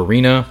money out of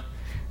Arena,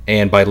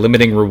 and by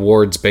limiting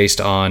rewards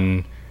based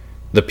on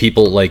the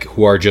people like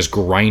who are just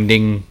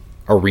grinding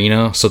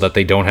Arena so that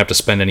they don't have to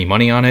spend any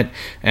money on it,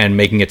 and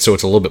making it so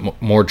it's a little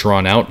bit more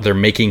drawn out, they're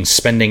making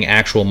spending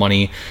actual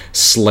money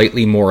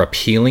slightly more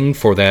appealing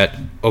for that.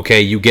 Okay,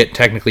 you get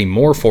technically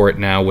more for it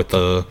now with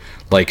the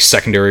like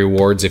secondary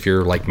rewards if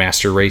you're like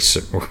Master Race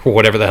or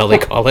whatever the hell they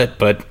call it,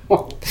 but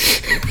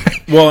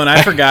well, and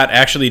I forgot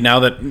actually, now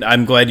that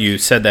I'm glad you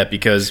said that,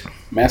 because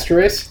Master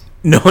Race?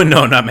 No,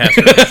 not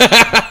Master Race.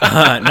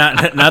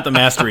 Not the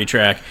Mastery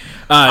track.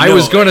 I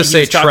was going to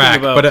say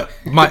track, but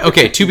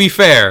to be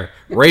fair,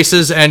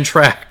 races and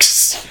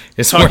tracks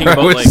is talking where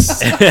about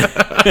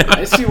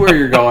I see where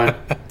you're going.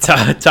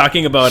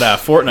 Talking about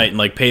Fortnite and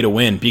like pay to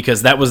win,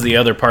 because that was the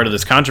other part of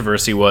this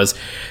controversy was,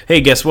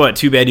 hey, guess what?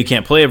 Too bad you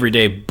can't play every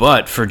day,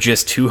 but for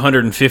just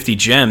 250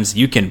 gems,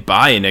 you can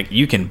buy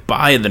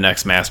the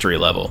next mastery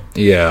level.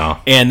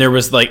 Yeah, and there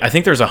was I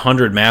think there's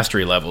 100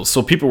 mastery levels,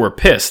 so people were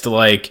pissed.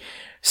 Like,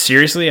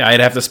 seriously, I'd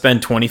have to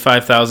spend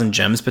 25,000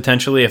 gems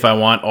potentially if I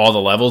want all the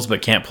levels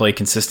but can't play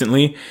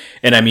consistently.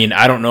 And I mean,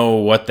 I don't know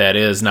what that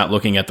is, not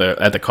looking at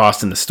the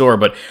cost in the store,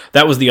 but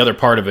that was the other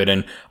part of it.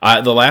 And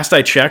the last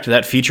I checked,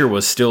 that feature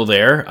was still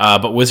there,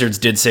 but Wizards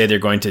did say they're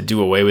going to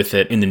do away with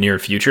it in the near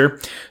future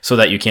so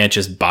that you can't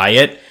just buy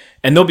it.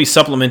 And they'll be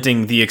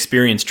supplementing the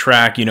experience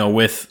track,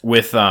 with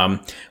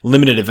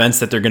limited events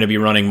that they're going to be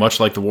running,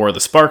 much like the War of the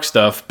Spark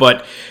stuff.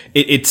 But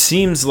it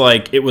seems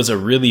like it was a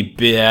really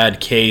bad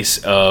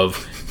case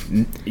of,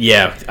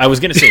 I was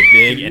going to say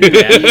big and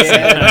bad at the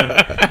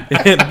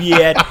same time.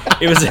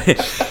 It was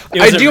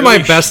I do my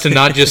best to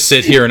not just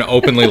sit here and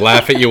openly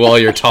laugh at you while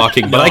you're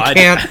talking, but I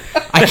can't.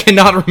 I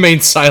cannot remain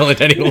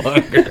silent any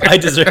longer.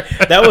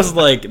 That was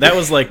like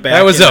back.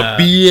 That was a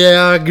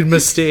big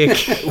mistake.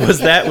 Was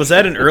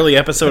that an early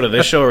episode of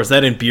this show, or was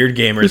that in Beard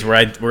Gamers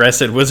where I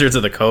said Wizards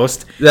of the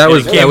Coast? That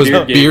was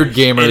Beard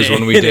Gamers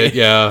when we did,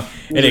 yeah.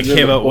 And it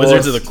came out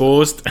Wizards of the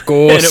Coast, and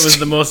it was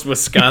the most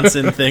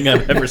Wisconsin thing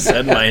I've ever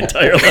said in my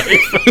entire life.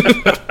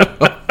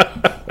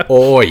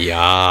 Oh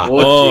yeah!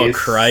 Oh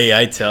cry!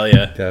 I tell you,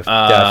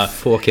 the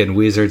fucking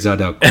Wizards of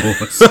the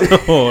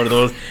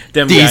Coast.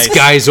 These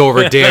guys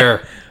over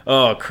there.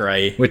 Oh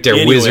cry! With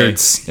their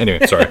wizards.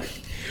 Anyway, sorry.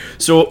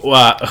 So,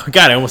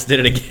 God, I almost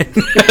did it again.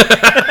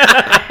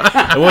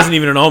 It wasn't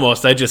even an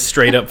almost. I just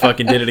straight up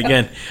fucking did it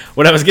again.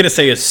 What I was gonna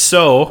say is,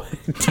 so,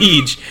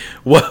 Tej,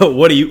 what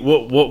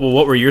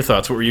were your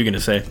thoughts? What were you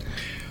gonna say?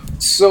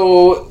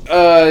 So,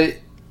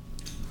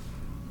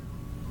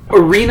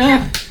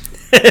 Arena.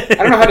 I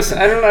don't know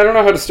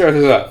how to start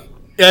this up.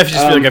 Yeah, I just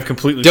feel like I've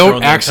completely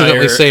don't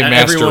accidentally say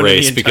Master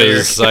Race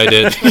because I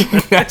did.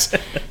 That's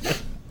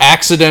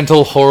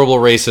accidental horrible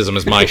racism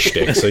is my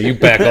shtick, so you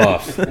back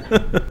off.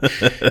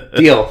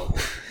 Deal.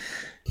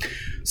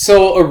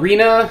 So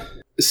Arena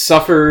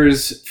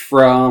suffers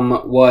from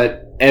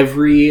what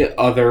every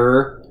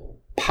other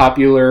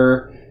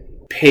popular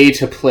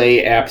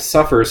pay-to-play app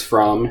suffers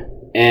from,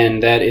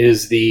 and that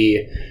is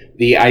the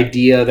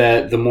idea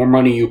that the more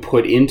money you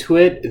put into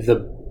it,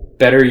 the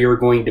better you're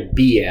going to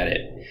be at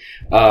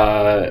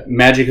it.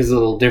 Magic is a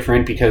little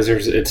different because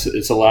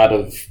it's a lot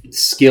of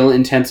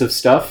skill-intensive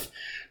stuff.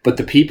 But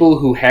the people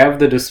who have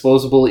the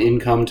disposable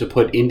income to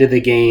put into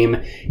the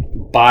game,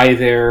 buy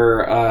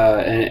their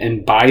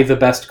and buy the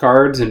best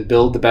cards and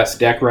build the best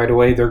deck right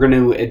away, they're going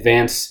to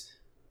advance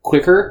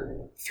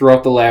quicker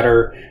throughout the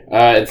ladder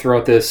and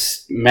throughout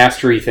this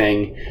mastery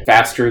thing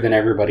faster than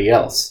everybody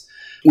else,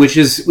 which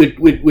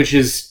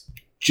is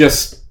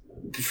just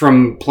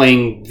from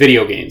playing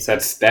video games.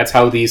 That's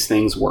how these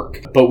things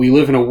work. But we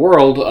live in a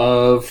world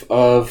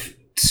of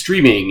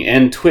streaming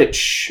and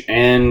Twitch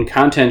and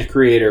content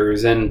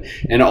creators and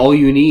all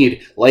you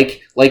need,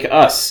 like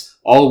us,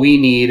 all we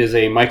need is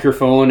a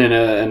microphone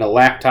and a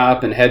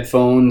laptop and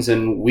headphones,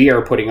 and we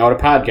are putting out a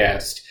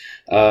podcast.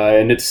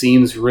 And it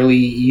seems really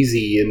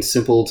easy and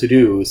simple to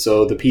do.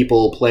 So the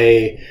people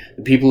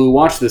who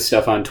watch this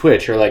stuff on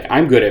Twitch are like,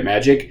 I'm good at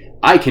Magic,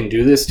 I can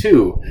do this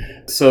too.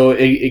 So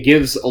it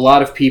gives a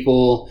lot of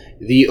people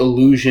the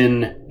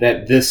illusion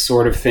that this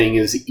sort of thing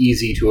is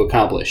easy to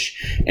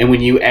accomplish. And when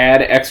you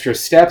add extra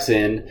steps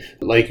in,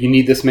 like you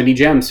need this many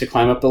gems to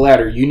climb up the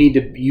ladder, you need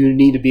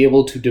to be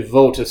able to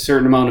devote a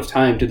certain amount of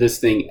time to this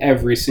thing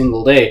every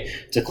single day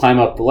to climb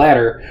up the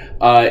ladder,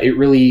 it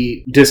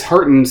really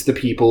disheartens the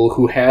people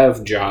who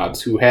have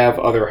jobs, who have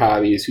other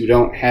hobbies, who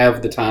don't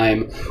have the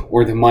time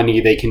or the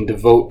money they can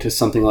devote to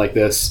something like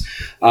this.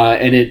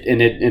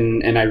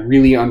 And I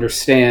really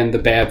understand the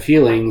bad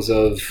feelings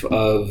of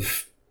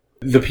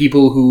the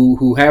people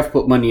who have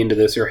put money into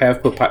this or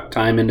have put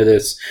time into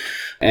this,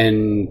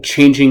 and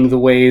changing the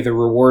way the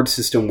reward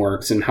system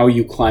works and how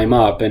you climb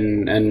up,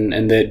 and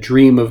that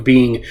dream of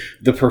being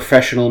the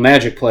professional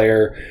Magic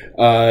player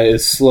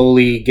is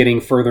slowly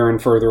getting further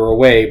and further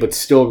away, but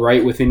still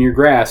right within your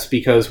grasp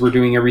because we're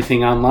doing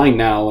everything online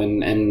now,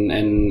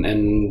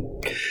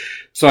 and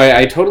so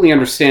I totally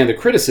understand the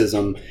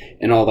criticism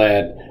and all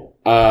that.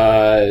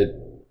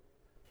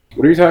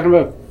 What are you talking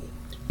about?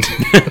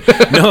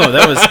 No,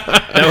 that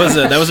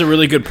was a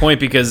really good point,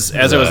 because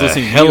as I was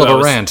listening to hell you, of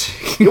a rant.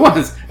 It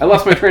was. I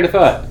lost my train of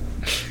thought.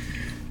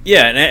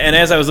 Yeah, and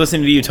as I was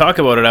listening to you talk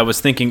about it, I was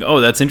thinking,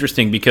 oh, that's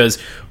interesting, because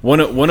one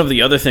of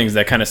the other things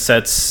that kind of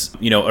sets,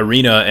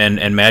 Arena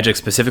and Magic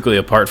specifically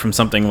apart from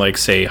something like,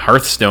 say,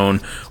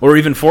 Hearthstone or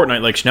even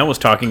Fortnite, like Schnell was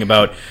talking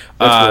about. That's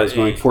where I was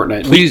going,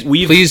 Fortnite.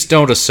 Please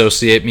don't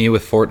associate me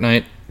with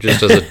Fortnite,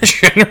 just as a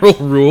general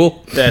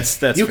rule.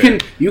 That's you fair.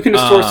 You can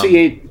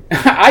associate.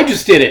 I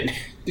just did it.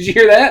 Did you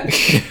hear that?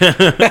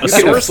 You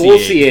can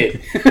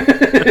associate.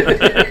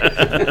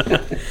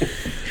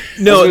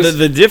 No,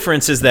 the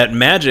difference is that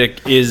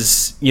Magic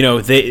is,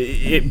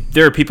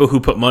 there are people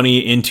who put money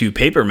into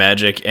paper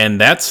Magic,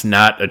 and that's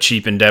not a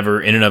cheap endeavor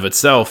in and of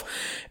itself.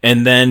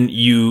 And then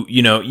you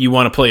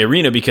want to play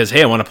Arena because,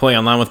 hey, I want to play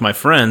online with my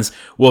friends.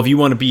 Well, if you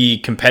want to be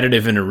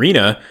competitive in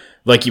Arena,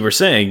 like you were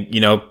saying,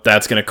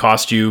 that's going to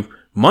cost you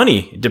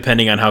money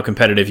depending on how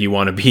competitive you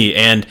want to be.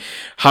 And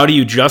how do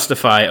you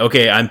justify,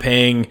 okay, I'm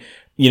paying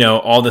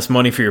all this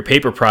money for your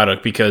paper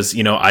product because,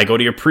 I go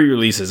to your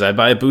pre-releases, I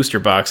buy a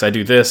booster box, I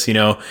do this,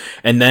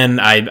 and then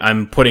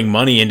I'm putting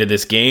money into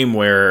this game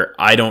where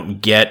I don't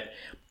get,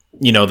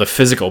 the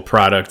physical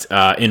product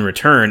in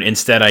return.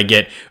 Instead, I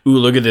get, ooh,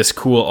 look at this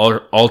cool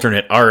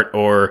alternate art,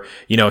 or,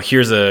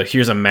 here's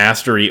a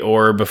mastery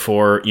orb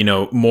for,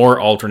 more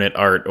alternate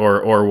art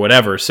or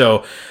whatever.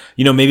 So,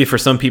 maybe for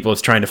some people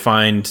it's trying to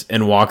find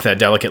and walk that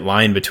delicate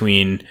line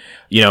between,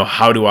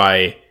 how do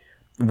I,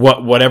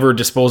 whatever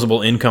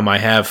disposable income I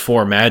have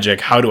for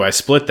Magic, how do I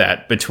split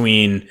that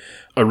between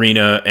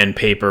Arena and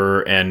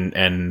paper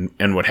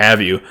and what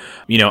have you?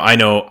 I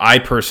know I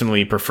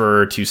personally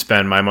prefer to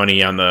spend my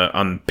money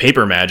on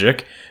paper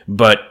Magic,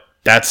 but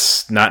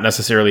that's not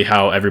necessarily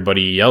how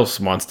everybody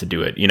else wants to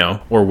do it,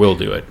 or will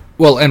do it.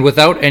 Well, and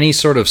without any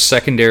sort of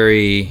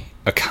secondary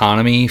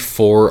economy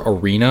for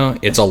Arena,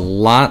 it's a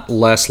lot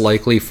less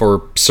likely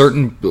for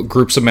certain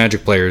groups of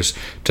Magic players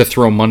to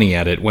throw money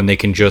at it when they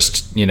can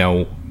just,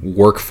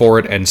 work for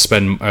it and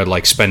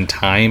spend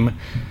time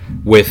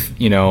with,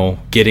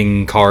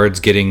 getting cards,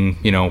 getting,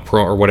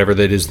 pro or whatever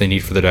that is they need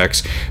for the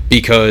decks.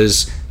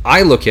 Because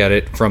I look at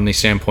it from the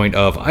standpoint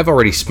of, I've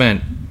already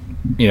spent,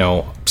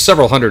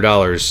 several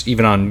 $100s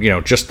even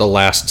on, just the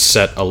last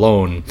set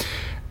alone,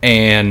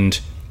 and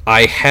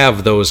I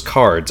have those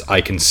cards. I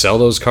can sell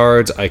those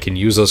cards. I can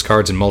use those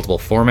cards in multiple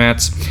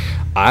formats.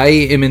 I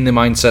am in the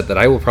mindset that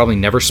I will probably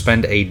never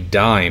spend a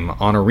dime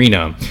on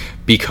Arena,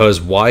 because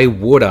why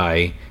would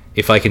I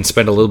if I can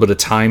spend a little bit of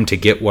time to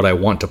get what I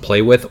want to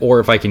play with,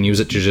 or if I can use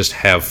it to just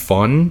have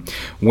fun,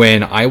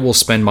 when I will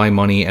spend my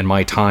money and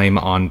my time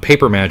on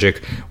paper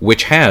Magic,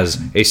 which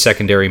has a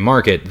secondary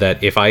market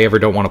that if I ever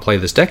don't want to play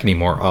this deck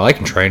anymore, I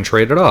can try and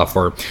trade it off,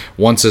 or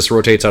once this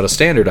rotates out of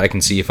Standard, I can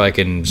see if I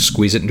can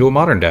squeeze it into a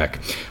Modern deck.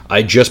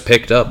 I just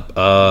picked up,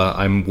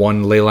 I'm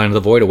one Leyline of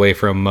the Void away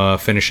from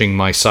finishing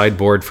my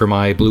sideboard for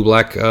my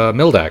blue-black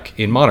mill deck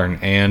in Modern,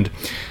 and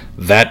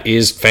that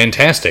is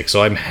fantastic.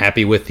 So I'm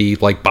happy with the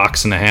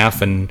box and a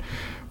half and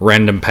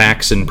random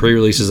packs and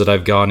pre-releases that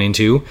I've gone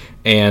into,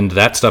 and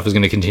that stuff is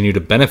going to continue to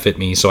benefit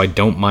me, so I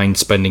don't mind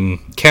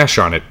spending cash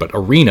on it. But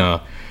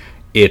Arena,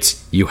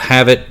 it's you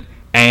have it,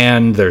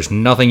 and there's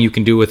nothing you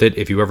can do with it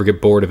if you ever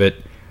get bored of it.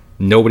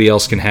 Nobody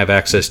else can have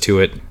access to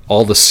it.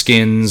 All the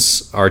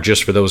skins are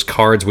just for those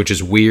cards, which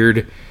is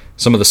weird.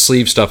 Some of the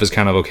sleeve stuff is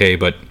kind of okay,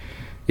 but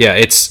yeah,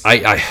 it's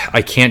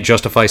I can't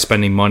justify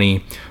spending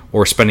money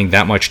or spending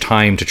that much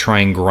time to try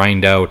and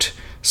grind out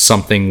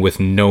something with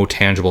no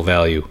tangible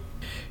value.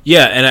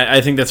 Yeah, and I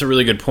think that's a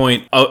really good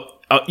point.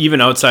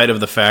 even outside of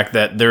the fact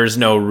that there's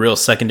no real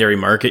secondary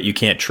market, you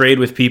can't trade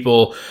with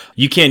people.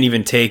 You can't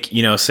even take,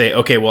 say,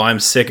 okay, well, I'm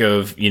sick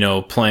of,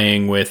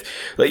 playing with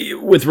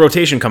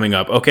rotation coming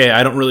up. Okay,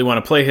 I don't really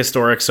want to play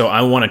historic, so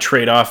I want to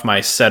trade off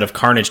my set of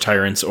Carnage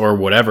Tyrants or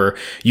whatever.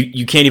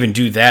 You can't even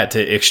do that to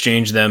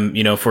exchange them,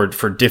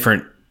 for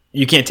different.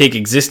 You can't take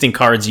existing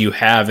cards you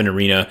have in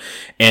Arena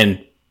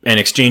and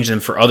exchange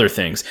them for other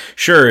things.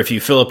 Sure, if you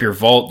fill up your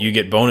vault, you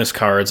get bonus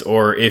cards,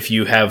 or if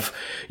you have,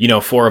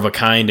 4 of a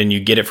kind and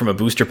you get it from a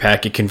booster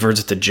pack, it converts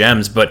it to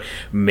gems, but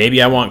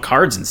maybe I want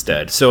cards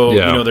instead. So,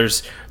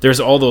 there's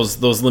all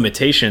those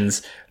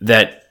limitations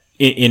that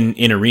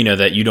in Arena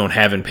that you don't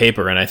have in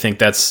paper. And I think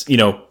that's,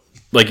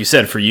 like you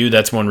said, for you,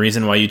 that's one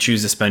reason why you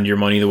choose to spend your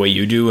money the way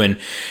you do. And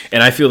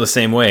I feel the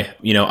same way.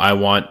 I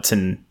want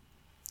to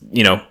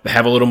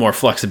have a little more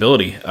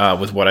flexibility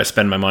with what I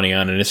spend my money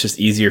on, and it's just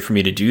easier for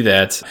me to do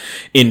that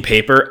in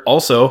paper.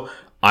 Also,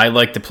 I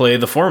like to play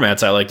the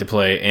formats I like to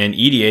play, and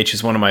EDH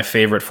is one of my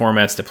favorite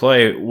formats to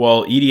play.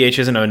 Well, EDH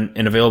isn't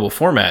an available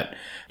format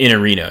in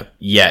Arena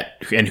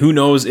yet, and who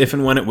knows if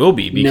and when it will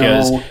be,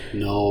 because...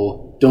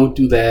 No, don't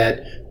do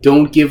that.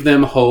 Don't give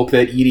them hope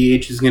that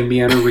EDH is going to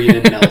be on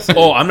Arena, Nelson.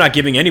 Oh, I'm not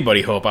giving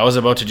anybody hope. I was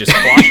about to just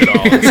quash it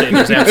all and say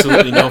there's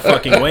absolutely no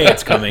fucking way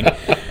it's coming.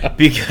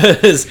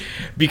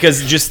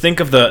 Because just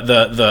think of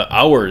the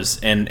hours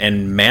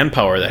and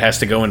manpower that has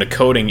to go into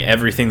coding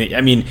everything that...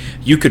 I mean,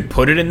 you could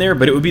put it in there,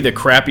 but it would be the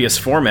crappiest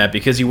format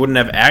because you wouldn't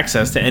have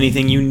access to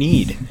anything you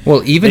need.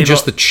 Well, even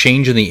just the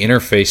change in the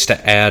interface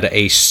to add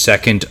a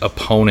second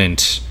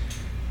opponent...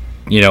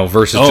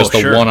 versus just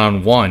the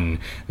one-on-one,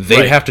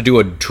 they'd have to do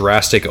a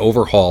drastic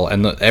overhaul,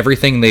 and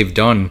everything they've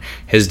done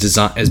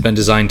has been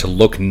designed to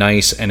look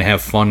nice and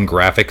have fun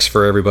graphics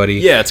for everybody.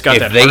 Yeah, it's got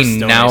that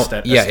Hearthstone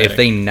aesthetic. If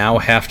they now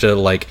have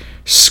to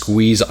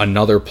squeeze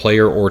another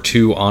player or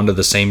two onto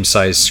the same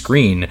size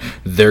screen,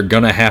 they're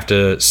gonna have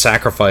to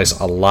sacrifice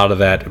a lot of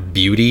that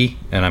beauty,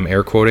 and I'm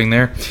air quoting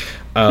there,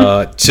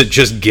 to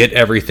just get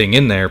everything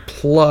in there.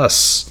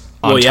 Plus,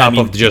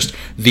 of just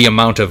the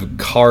amount of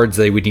cards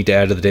they would need to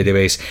add to the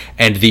database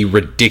and the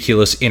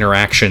ridiculous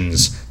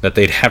interactions that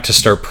they'd have to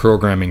start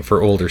programming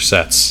for older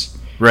sets.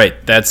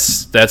 Right,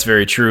 that's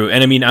very true.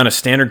 And I mean, on a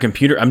standard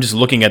computer, I'm just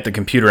looking at the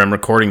computer I'm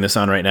recording this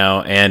on right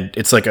now, and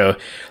it's like a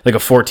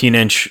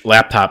 14-inch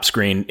laptop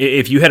screen.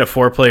 If you had a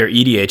 4-player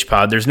EDH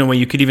pod, there's no way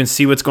you could even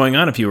see what's going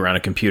on if you were on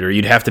a computer.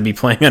 You'd have to be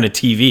playing on a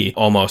TV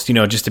almost,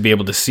 just to be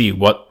able to see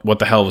what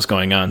the hell was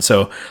going on.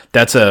 So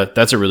that's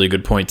a really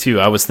good point too.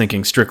 I was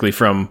thinking strictly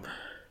from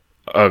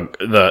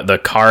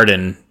the card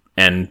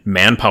and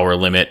manpower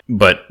limit,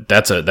 but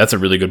that's a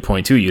really good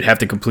point too. You'd have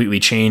to completely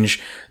change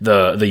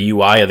the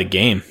UI of the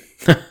game.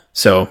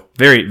 So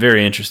very,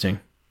 very interesting.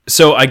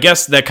 So I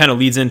guess that kind of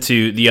leads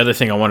into the other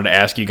thing I wanted to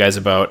ask you guys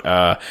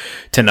about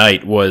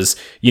tonight was,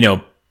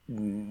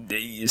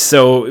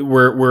 so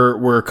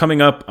we're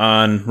coming up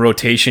on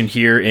rotation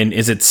here in,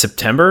 is it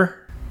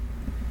September?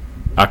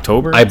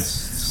 October?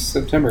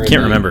 September. I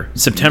can't remember.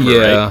 September,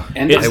 yeah.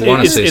 Right? I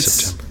want to say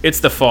September. It's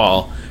the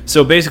fall.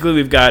 So basically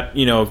we've got,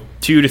 2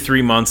 to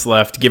 3 months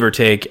left, give or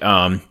take,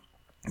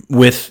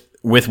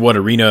 with what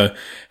Arena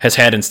has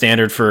had in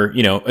standard for,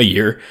 a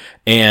year.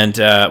 And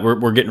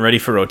we're getting ready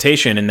for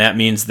rotation, and that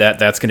means that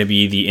that's going to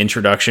be the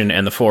introduction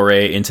and the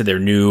foray into their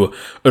new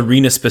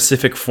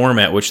Arena-specific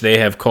format, which they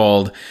have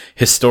called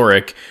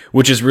Historic,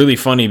 which is really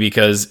funny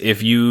because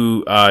if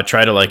you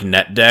try to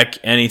net deck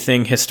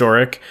anything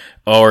Historic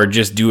or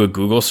just do a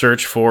Google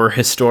search for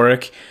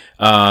Historic,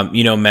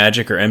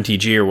 Magic or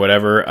MTG or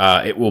whatever,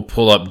 it will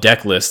pull up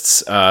deck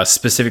lists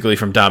specifically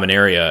from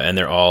Dominaria, and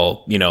they're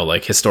all,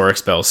 Historic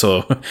spells.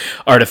 So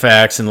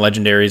artifacts and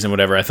legendaries and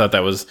whatever. I thought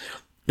that was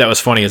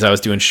funny as I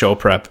was doing show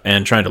prep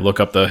and trying to look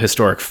up the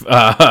Historic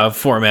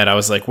format. I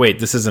was like, wait,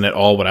 this isn't at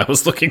all what I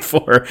was looking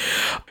for.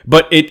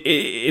 But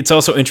it's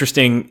also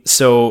interesting.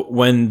 So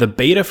when the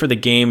beta for the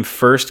game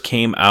first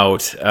came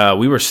out,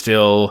 we were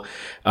still...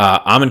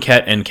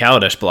 Amonkhet and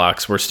Kaladesh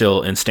blocks were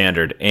still in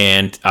standard,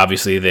 and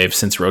obviously they've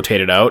since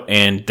rotated out,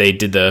 and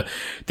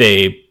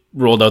they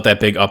rolled out that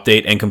big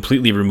update and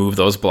completely removed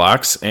those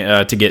blocks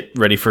to get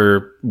ready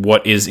for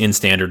what is in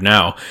standard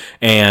now.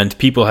 And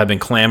people have been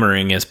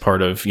clamoring as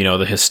part of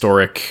the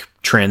Historic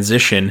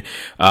transition,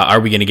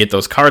 are we going to get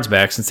those cards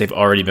back since they've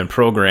already been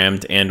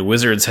programmed? And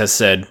Wizards has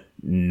said,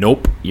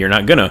 nope, you're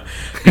not gonna,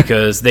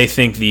 because they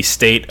think the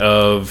state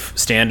of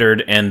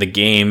standard and the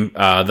game,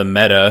 the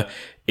meta,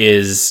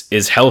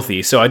 is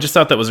healthy. So I just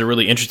thought that was a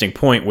really interesting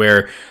point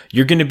where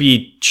you're going to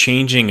be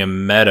changing a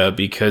meta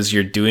because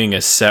you're doing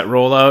a set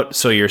rollout.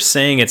 So you're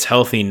saying it's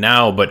healthy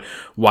now, but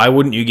why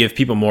wouldn't you give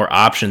people more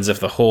options if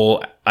the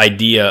whole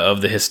idea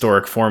of the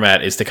Historic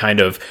format is to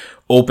kind of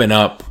open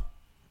up,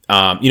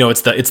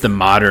 it's the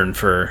modern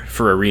for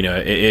Arena,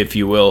 if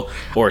you will,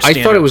 or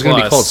Standard. I thought it was going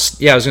to be called. Plus.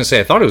 Yeah, I was going to say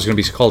I thought it was going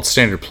to be called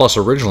Standard Plus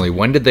originally.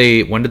 When did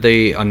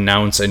they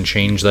announce and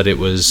change that it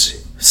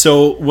was?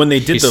 So when they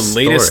did Historic.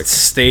 the latest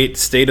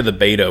state of the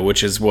beta,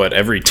 which is what,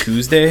 every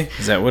Tuesday?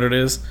 Is that what it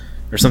is?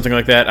 Or something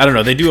like that? I don't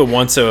know. They do it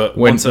once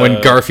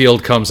when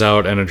Garfield comes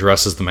out and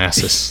addresses the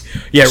masses.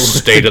 Yeah,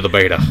 state of the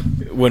beta.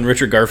 when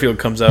Richard Garfield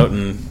comes out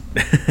and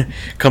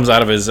comes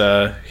out of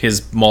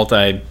his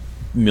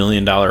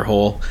multi-million-dollar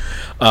hole.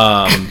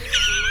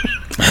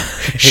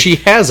 She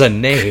has a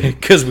name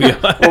Because we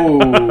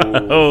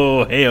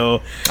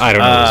hey-oh. I don't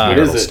know his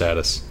marital is it?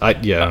 status. I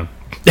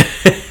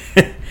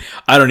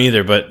don't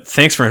either, but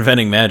thanks for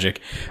inventing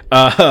magic.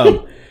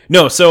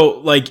 No, so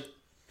like,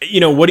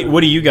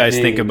 what do you guys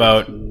think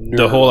about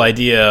the whole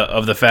idea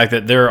of the fact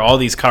that there are all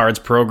these cards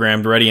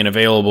programmed, ready and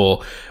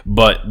available,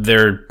 but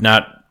they're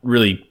not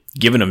really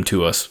giving them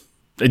to us?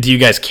 Do you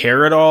guys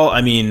care at all?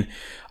 I mean,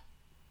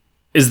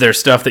 is there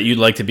stuff that you'd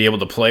like to be able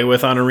to play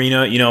with on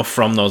Arena,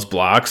 from those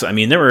blocks? I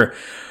mean,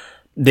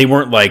 they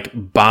weren't like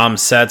bomb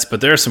sets,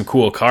 but there are some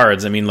cool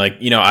cards. I mean,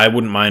 like, I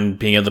wouldn't mind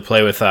being able to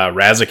play with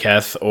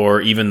Razaketh or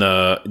even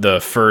the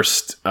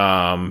first,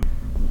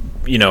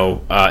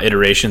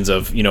 iterations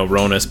of,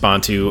 Ronus,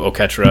 Bantu,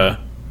 Oketra,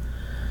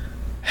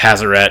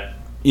 Hazaret,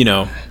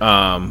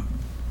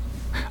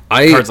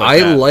 cards like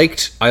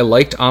that. I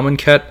liked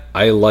Amonkhet.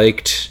 I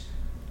liked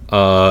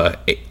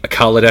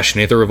Kaladesh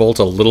and Aether Revolt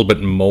a little bit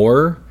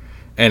more,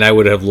 and I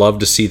would have loved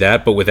to see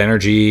that, but with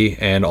energy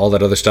and all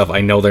that other stuff,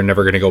 I know they're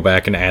never going to go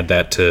back and add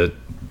that to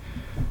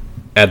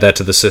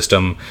the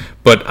system.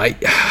 But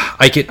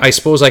I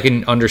suppose I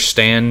can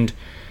understand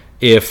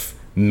if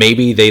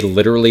maybe they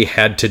literally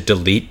had to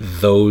delete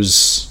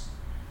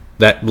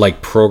that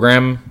like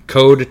program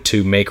code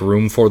to make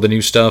room for the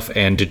new stuff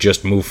and to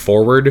just move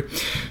forward.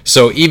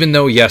 So even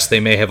though, yes, they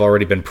may have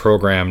already been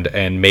programmed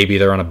and maybe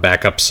they're on a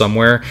backup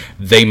somewhere,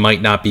 they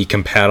might not be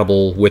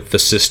compatible with the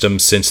system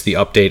since the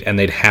update, and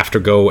they'd have to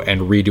go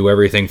and redo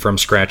everything from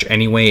scratch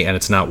anyway, and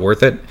it's not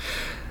worth it.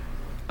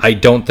 I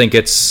don't think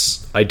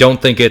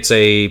it's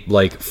a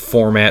like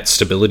format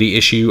stability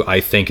issue.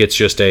 I think it's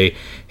just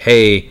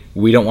hey,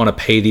 we don't want to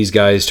pay these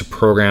guys to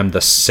program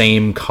the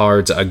same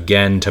cards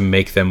again to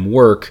make them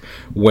work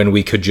when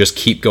we could just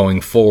keep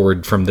going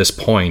forward from this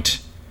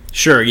point.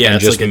 Sure, yeah,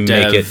 it's just like a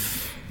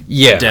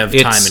dev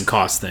time and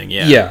cost thing.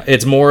 Yeah,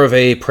 it's more of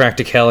a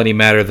practicality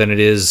matter than it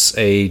is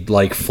a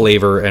like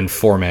flavor and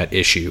format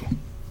issue.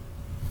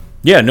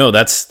 Yeah, no,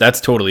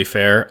 that's totally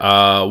fair.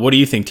 What do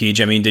you think,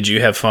 Tej? I mean, did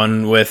you have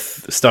fun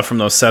with stuff from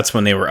those sets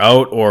when they were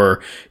out,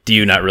 or do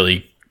you not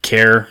really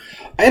care?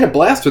 I had a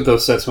blast with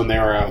those sets when they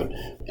were out.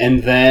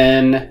 And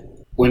then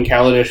when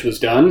Kaladesh was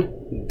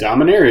done,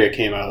 Dominaria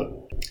came out.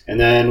 And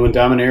then when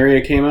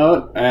Dominaria came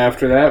out,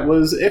 after that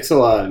was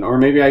Ixalan. Or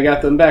maybe I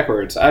got them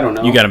backwards. I don't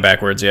know. You got them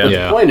backwards, yeah.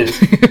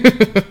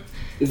 The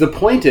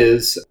point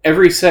is,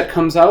 every set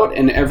comes out,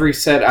 and every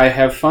set I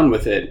have fun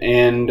with it.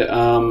 And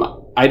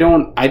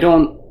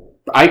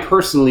I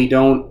personally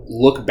don't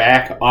look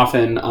back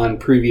often on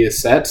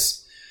previous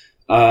sets.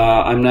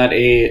 I'm not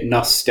a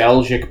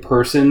nostalgic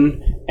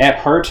person at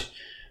heart.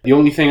 The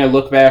only thing I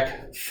look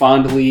back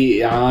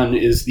fondly on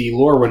is the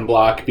Lorwyn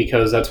block,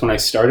 because that's when I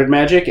started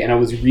Magic, and I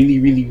was really,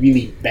 really,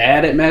 really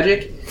bad at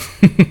Magic.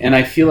 And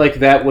I feel like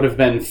that would have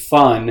been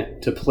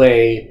fun to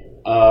play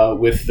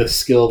with the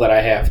skill that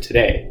I have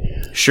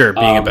today. Sure,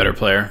 being a better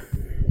player.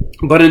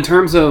 But in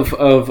terms of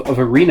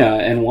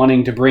Arena and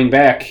wanting to bring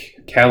back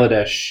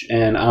Kaladesh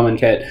and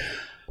Amonkhet,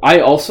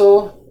 I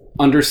also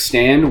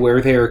understand where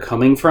they are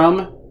coming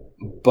from,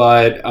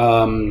 but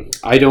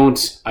I don't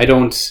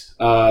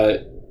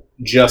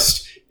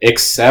just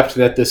accept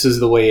that this is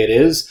the way it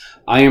is.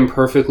 I am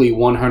perfectly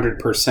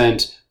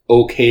 100%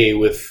 okay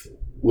with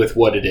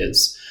what it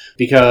is,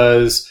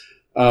 because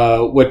what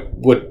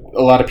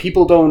a lot of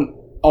people don't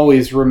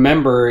always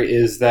remember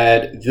is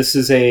that this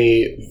is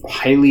a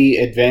highly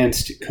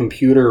advanced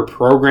computer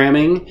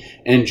programming,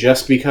 and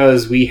just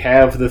because we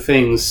have the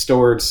things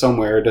stored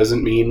somewhere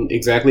doesn't mean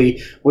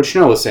exactly what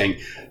Snow was saying.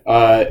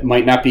 It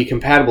might not be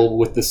compatible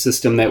with the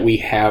system that we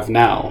have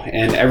now,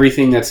 and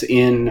everything that's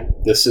in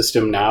the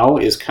system now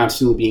is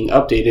constantly being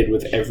updated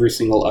with every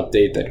single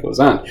update that goes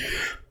on.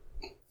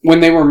 When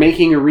they were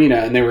making Arena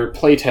and they were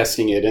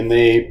playtesting it, and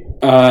they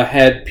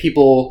had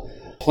people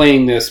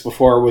playing this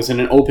before it was in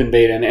an open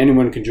beta and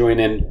anyone could join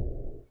in,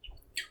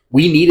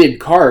 we needed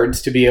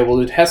cards to be able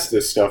to test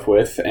this stuff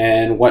with,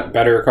 and what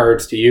better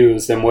cards to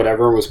use than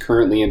whatever was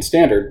currently in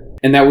standard.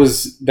 And that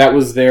was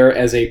there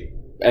as a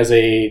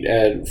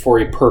for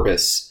a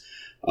purpose.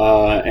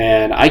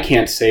 And I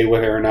can't say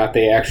whether or not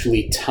they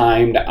actually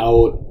timed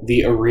out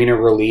the Arena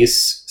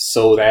release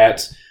so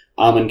that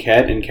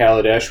Amonkhet and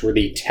Kaladesh were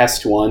the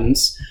test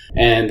ones,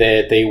 and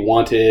that they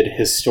wanted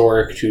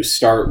Historic to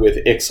start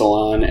with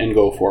Ixalan and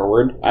go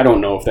forward. I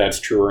don't know if that's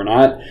true or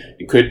not.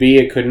 It could be,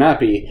 it could not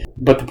be.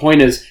 But the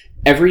point is,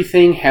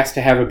 everything has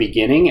to have a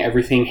beginning.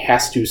 Everything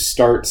has to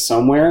start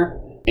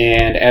somewhere.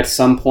 And at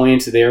some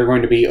point, they are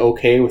going to be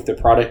okay with the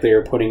product they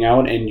are putting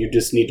out, and you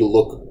just need to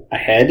look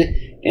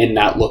ahead and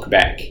not look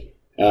back.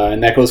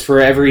 And that goes for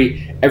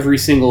every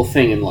single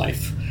thing in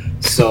life.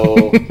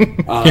 So...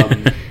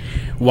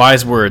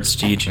 Wise words,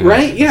 Tej.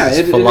 Right? Yeah.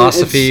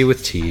 Philosophy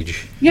with Tej.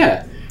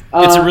 Yeah.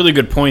 It's a really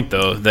good point,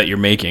 though, that you're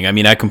making. I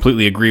mean, I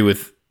completely agree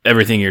with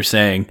everything you're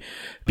saying,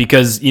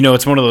 because,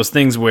 it's one of those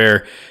things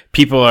where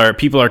people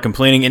are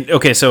complaining. And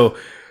okay, so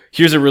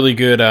Here's a really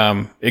good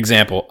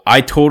example.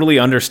 I totally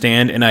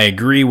understand and I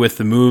agree with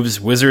the moves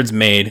Wizards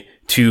made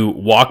to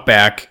walk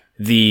back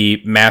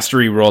the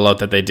mastery rollout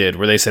that they did,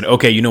 where they said,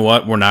 okay, you know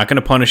what? We're not going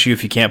to punish you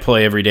if you can't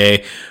play every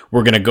day.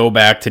 We're going to go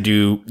back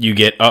to you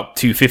get up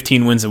to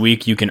 15 wins a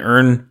week. You can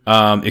earn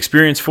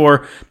experience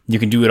for. You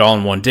can do it all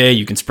in one day.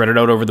 You can spread it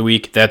out over the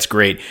week. That's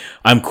great.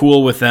 I'm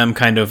cool with them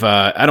kind of,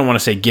 I don't want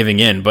to say giving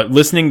in, but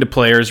listening to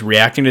players,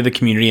 reacting to the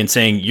community and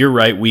saying, you're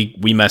right,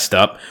 we messed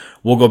up.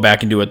 We'll go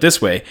back and do it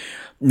this way.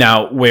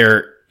 Now,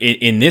 where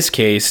in this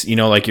case, you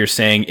know, like you're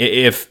saying,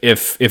 if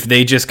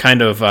they just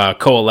kind of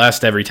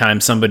coalesced every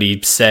time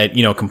somebody said,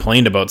 you know,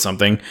 complained about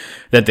something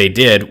that they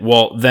did,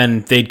 well,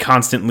 then they'd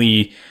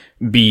constantly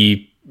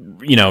be,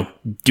 you know,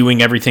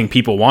 doing everything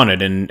people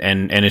wanted, and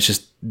it's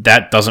just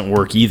that doesn't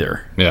work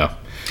either. Yeah.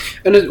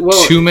 And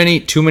too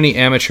many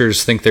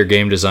amateurs think they're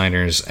game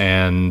designers,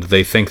 and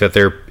they think that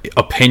their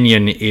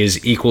opinion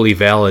is equally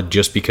valid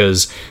just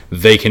because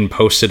they can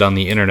post it on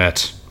the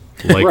internet.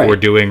 Like right. We're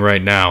doing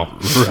right now.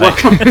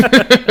 Right.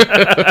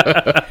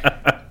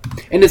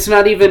 And it's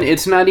not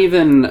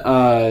even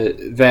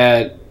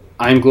that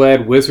I'm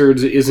glad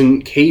Wizards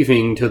isn't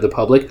caving to the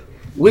public.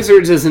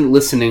 Wizards isn't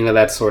listening to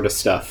that sort of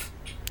stuff.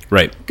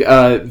 Right.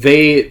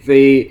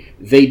 They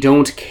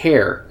don't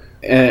care.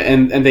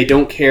 And they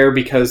don't care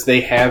because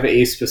they have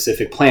a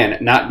specific plan,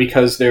 not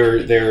because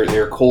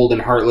they're cold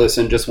and heartless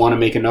and just want to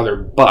make another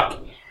buck.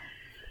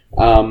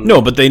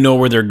 No, but they know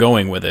where they're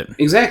going with it.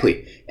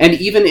 Exactly. And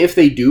even if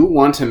they do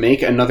want to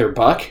make another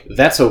buck,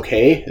 that's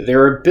okay.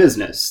 They're a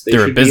business.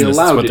 They're a business.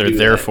 That's what they're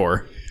there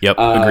for. Yep,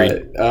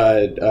 agreed.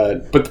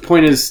 But the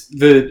point is,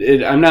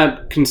 I'm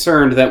not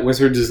concerned that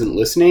Wizards isn't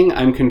listening.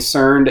 I'm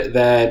concerned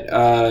that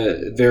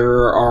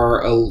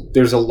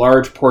there's a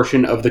large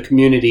portion of the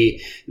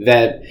community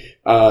that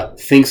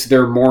thinks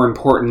they're more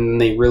important than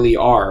they really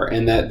are,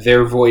 and that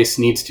their voice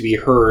needs to be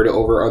heard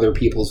over other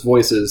people's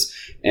voices.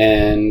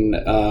 And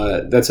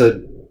that's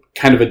a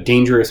kind of a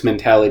dangerous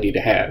mentality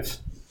to have.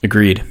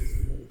 Agreed.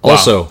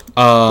 Also,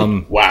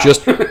 wow.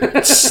 Just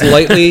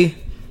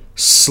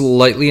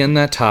slightly in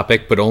that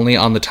topic, but only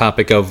on the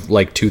topic of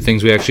like two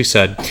things we actually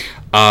said.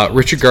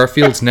 Richard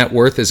Garfield's net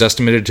worth is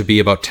estimated to be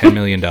about $10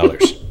 million.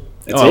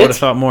 I would have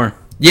thought more.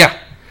 Yeah.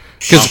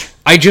 Because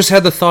I just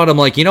had the thought, I'm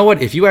like, you know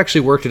what? If you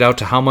actually worked it out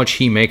to how much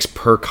he makes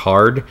per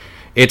card,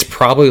 it's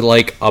probably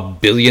like a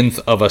billionth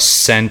of a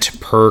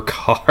cent per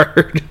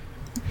card.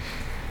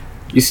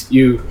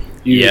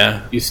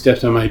 You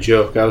stepped on my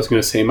joke. I was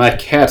going to say my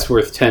cat's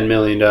worth $10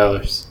 million.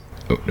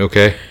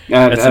 Okay.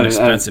 That's an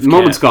expensive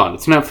moment's cat. gone.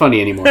 It's not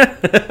funny anymore.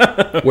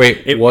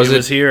 Wait, it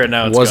was here and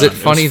now it's was gone. it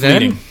funny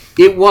then?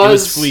 It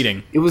was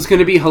fleeting. It was going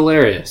to be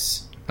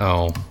hilarious.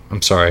 Oh,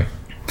 I'm sorry.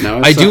 No,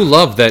 I do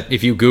love that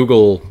if you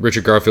Google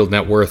Richard Garfield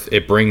net worth,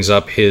 it brings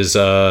up his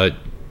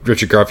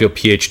Richard Garfield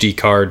PhD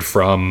card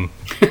from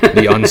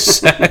the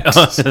Unset.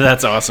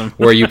 That's awesome.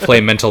 Where you play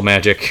Mental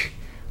Magic,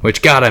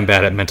 which, God, I'm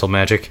bad at Mental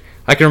Magic.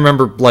 I can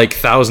remember like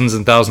thousands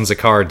and thousands of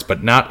cards,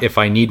 but not if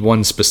I need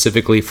one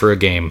specifically for a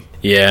game.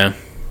 Yeah.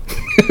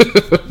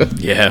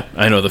 Yeah,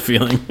 I know the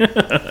feeling.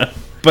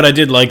 But I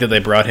did like that they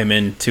brought him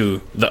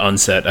into the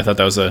Unset. I thought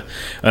that was a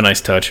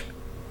nice touch.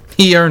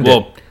 He earned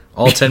it.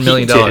 All $10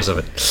 million of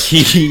it.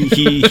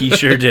 He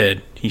sure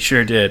did. He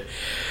sure did.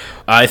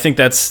 I think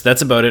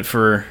that's about it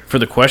for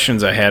the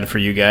questions I had for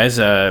you guys.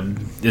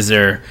 Is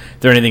there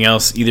anything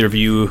else either of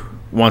you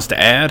wants to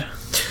add?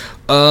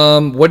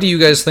 What do you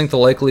guys think the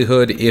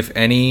likelihood, if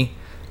any,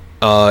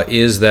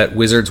 is that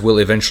Wizards will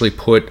eventually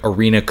put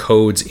arena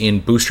codes in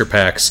booster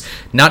packs?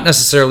 Not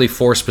necessarily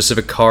for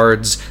specific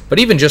cards, but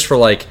even just for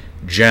like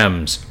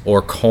gems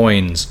or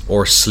coins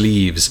or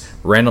sleeves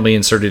randomly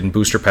inserted in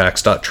booster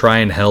packs to try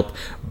and help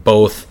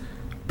both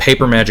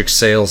Paper Magic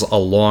sales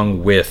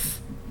along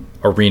with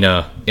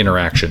arena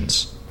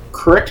interactions.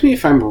 Correct me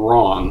if I'm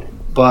wrong,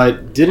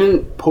 but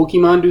didn't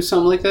Pokemon do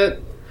something like that?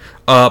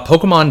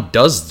 Pokemon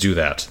does do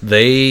that.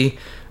 They,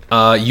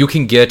 you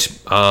can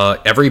get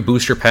every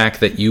booster pack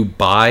that you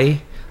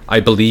buy. I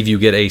believe you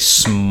get a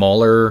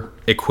smaller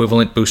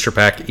equivalent booster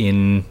pack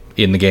in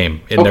the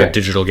game, in their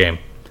digital game.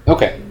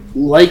 Okay.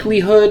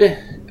 Likelihood,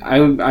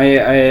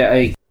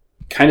 I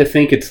kind of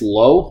think it's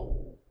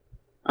low,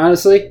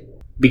 honestly,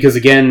 because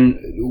again,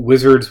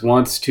 Wizards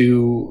wants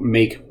to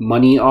make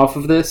money off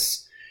of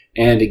this,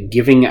 and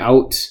giving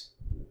out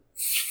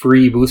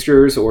free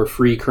boosters or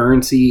free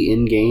currency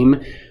in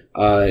game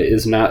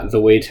is not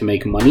the way to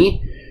make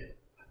money.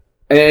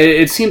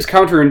 It seems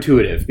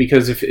counterintuitive,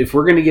 because if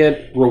we're going to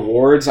get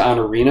rewards on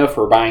Arena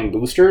for buying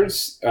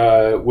boosters,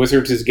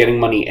 Wizards is getting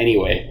money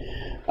anyway.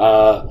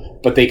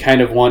 But they kind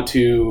of want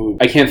to...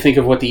 I can't think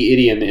of what the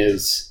idiom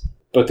is,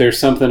 but there's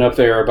something up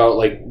there about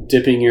like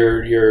dipping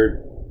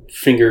your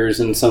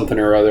fingers in something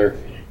or other,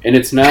 and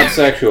it's not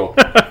sexual.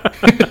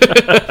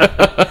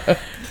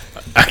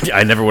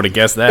 I never would have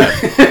guessed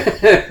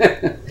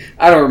that.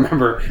 I don't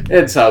remember.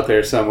 It's out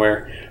there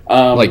somewhere.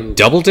 Like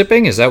double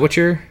dipping? Is that what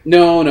you're...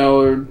 No.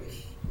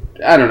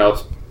 I don't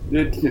know.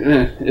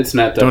 It's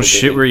not double Don't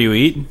shit dipping. where you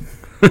eat?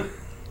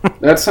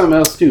 That's something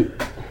else too.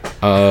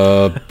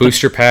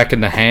 Booster pack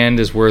in the hand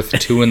is worth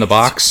 2 in the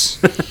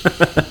box.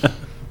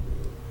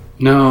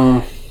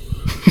 No.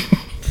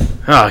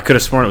 I could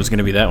have sworn it was going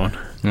to be that one.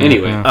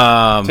 Anyway,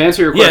 to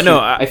answer your question,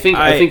 I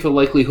think the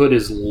likelihood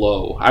is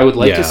low. I would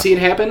like to see it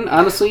happen,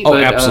 honestly. Oh,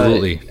 but,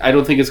 absolutely. I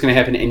don't think it's going to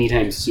happen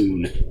anytime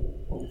soon.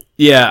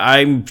 Yeah,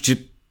 I'm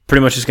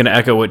pretty much just going to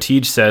echo what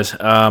Tej says.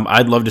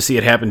 I'd love to see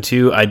it happen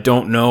too. I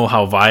don't know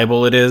how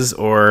viable it is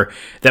or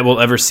that we'll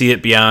ever see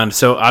it beyond.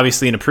 So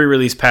obviously in a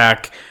pre-release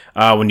pack,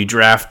 when you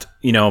draft,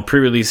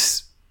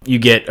 pre-release, you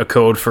get a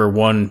code for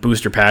 1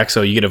 booster pack,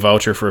 so you get a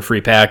voucher for a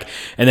free pack.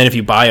 And then if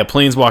you buy a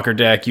Planeswalker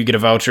deck, you get a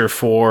voucher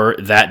for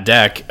that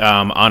deck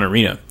on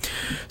Arena.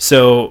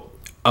 So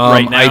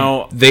right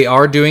now... they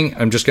are doing...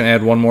 I'm just going to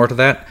add one more to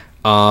that.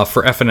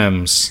 For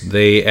FNMs,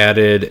 they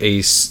added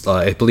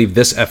I believe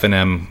this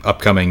FNM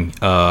upcoming,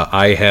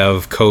 I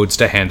have codes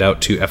to hand out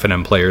to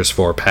FNM players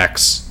for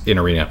packs in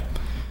Arena.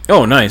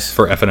 Oh, nice.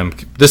 For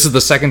FNM. This is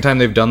the second time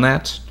they've done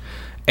that.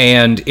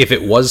 And if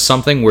it was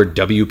something where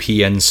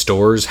WPN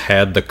stores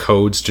had the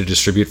codes to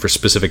distribute for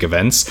specific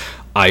events,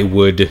 I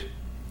would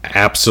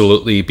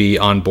absolutely be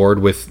on board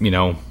with,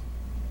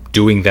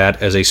 doing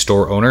that as a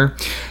store owner.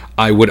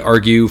 I would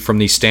argue from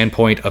the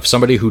standpoint of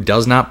somebody who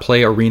does not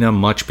play Arena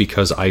much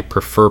because I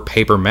prefer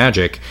Paper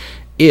Magic.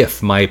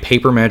 If my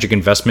Paper Magic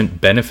investment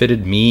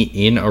benefited me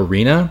in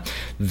Arena,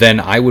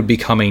 then I would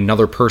become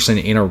another person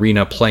in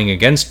Arena playing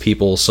against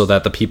people so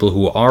that the people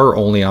who are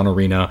only on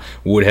Arena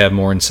would have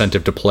more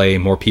incentive to play,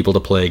 more people to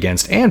play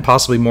against, and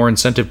possibly more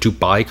incentive to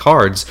buy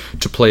cards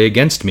to play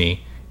against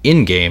me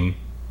in-game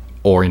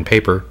or in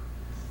paper.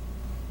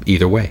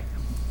 Either way.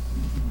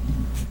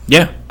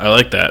 Yeah, I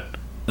like that.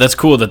 That's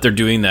cool that they're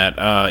doing that.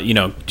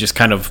 Just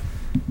kind of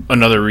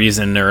another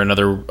reason or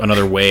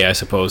another way, I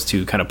suppose,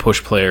 to kind of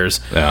push players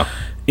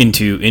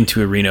into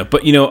Arena.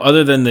 But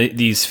other than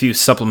these few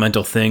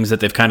supplemental things that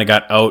they've kind of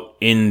got out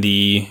in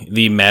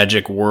the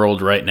Magic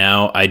world right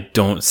now, I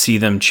don't see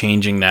them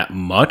changing that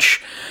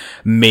much.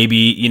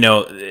 Maybe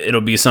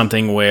it'll be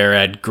something where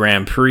at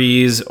Grand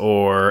Prix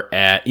or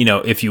at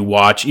if you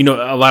watch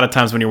a lot of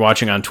times when you're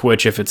watching on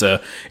Twitch, if it's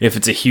a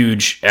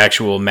huge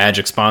actual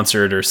Magic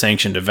sponsored or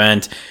sanctioned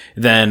event,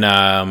 then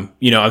I'm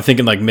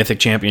thinking like Mythic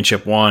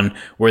Championship 1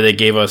 where they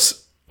gave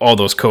us all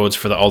those codes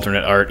for the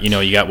alternate art.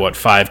 You got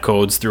 5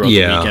 codes throughout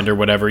the weekend or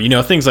whatever,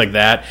 things like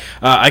that.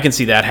 I can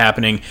see that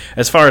happening.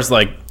 As far as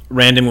like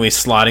randomly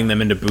slotting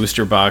them into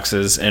booster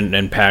boxes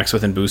and packs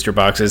within booster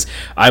boxes,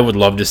 I would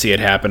love to see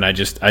it happen. I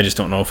just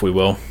don't know if we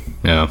will.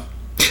 Yeah.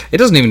 It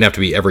doesn't even have to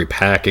be every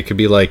pack. It could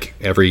be like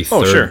every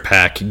third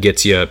pack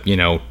gets you,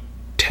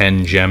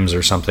 10 gems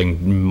or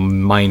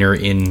something minor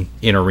in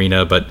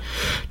Arena, but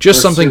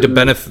just something to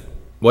benefit.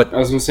 What? I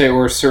was going to say,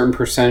 or a certain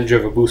percentage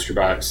of a booster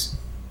box.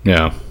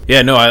 Yeah.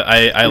 Yeah, no,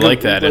 I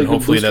like that, and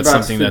hopefully that's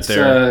something that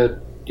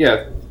they're...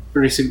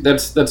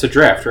 that's a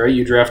draft, right?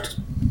 You draft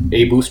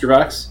a booster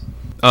box?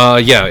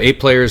 8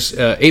 players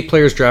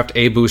draft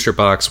a booster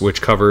box,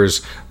 which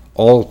covers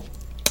all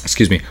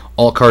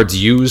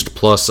cards used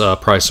plus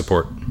prize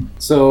support.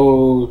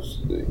 So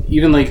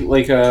even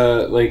like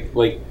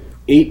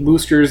 8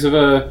 boosters of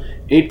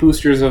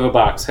a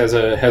box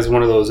has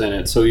one of those in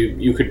it. So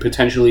you could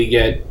potentially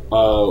get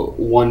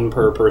 1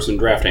 per person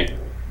drafting.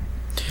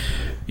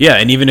 Yeah,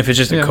 and even if it's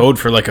just a code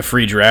for like a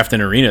free draft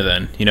in Arena,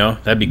 then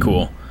that'd be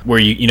cool. Where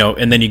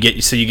and then you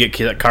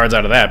get cards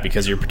out of that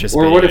because you're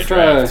participating. Or what in a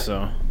draft,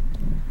 so.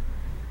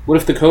 What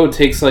if the code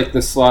takes like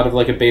the slot of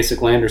like a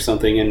basic land or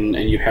something, and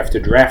you have to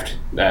draft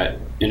that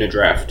in a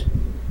draft?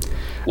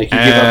 Like you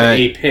give up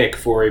a pick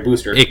for a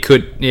booster. It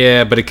could,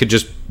 but it could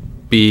just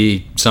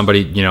be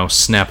somebody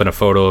snapping a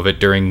photo of it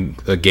during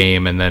a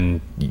game and then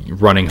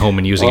running home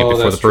and using it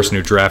before the person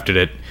who drafted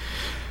it.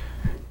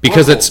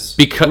 Because that's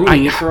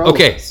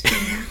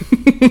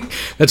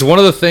one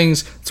of the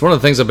things. It's one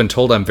of the things I've been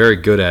told I'm very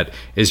good at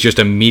is just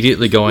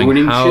immediately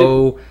going,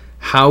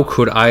 how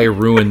could I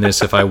ruin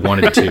this if I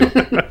wanted to?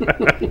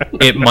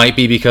 It might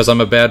be because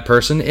I'm a bad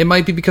person. It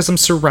might be because I'm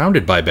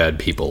surrounded by bad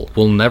people.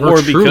 We'll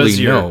never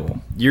truly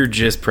know. You're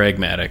just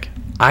pragmatic.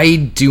 I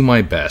do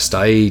my best.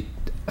 I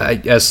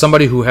as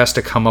somebody who has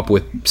to come up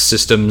with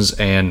systems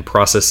and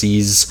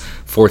processes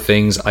for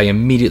things, I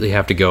immediately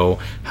have to go,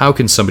 how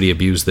can somebody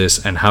abuse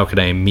this, and how can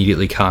I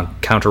immediately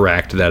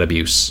counteract that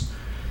abuse?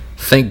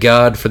 Thank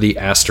God for the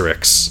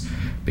asterisks,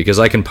 because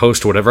I can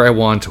post whatever I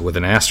want with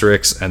an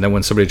asterisk, and then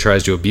when somebody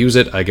tries to abuse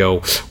it, I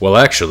go, well,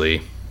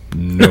 actually,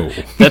 no.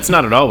 That's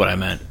not at all what I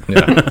meant.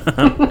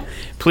 Yeah.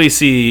 Please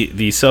see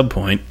the sub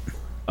point.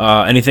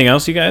 Anything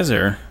else, you guys,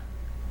 or?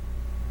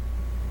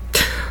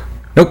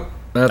 Nope.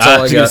 That's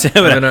all I got.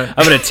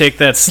 I'm gonna take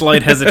that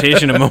slight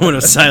hesitation, a moment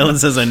of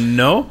silence as a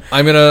no.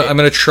 I'm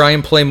gonna try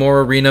and play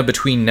more Arena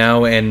between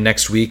now and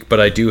next week, but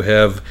I do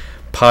have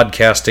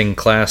podcasting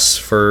class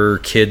for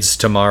kids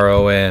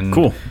tomorrow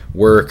and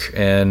work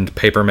and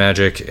Paper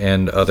Magic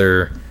and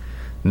other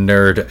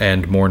nerd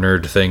and more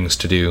nerd things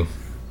to do.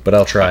 But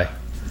I'll try.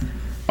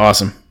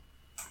 Awesome.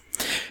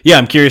 yeah,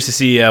 I'm curious to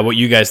see what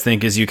you guys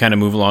think as you kind of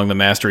move along the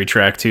mastery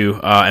track too,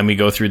 and we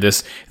go through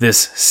this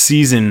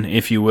season,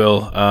 if you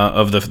will,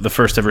 of the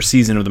first ever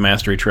season of the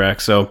mastery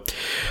track. So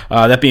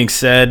that being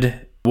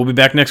said, we'll be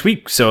back next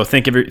week. So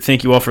thank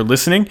you all for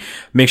listening.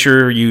 Make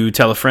sure you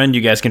tell a friend.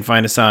 You guys can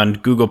find us on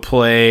Google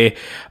Play,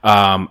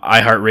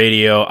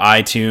 iHeartRadio,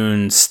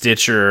 iTunes,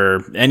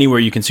 Stitcher, anywhere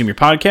you consume your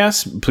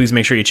podcasts. Please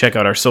make sure you check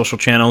out our social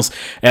channels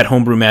at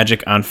Homebrew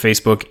Magic on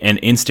Facebook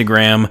and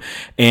Instagram.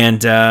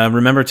 And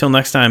remember, till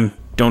next time,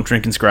 don't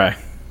drink and scry.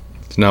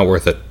 It's not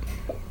worth it.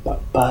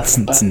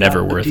 It's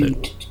never worth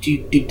it.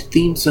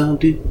 Theme song.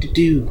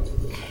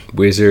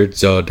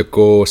 Wizards of the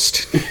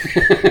Coast.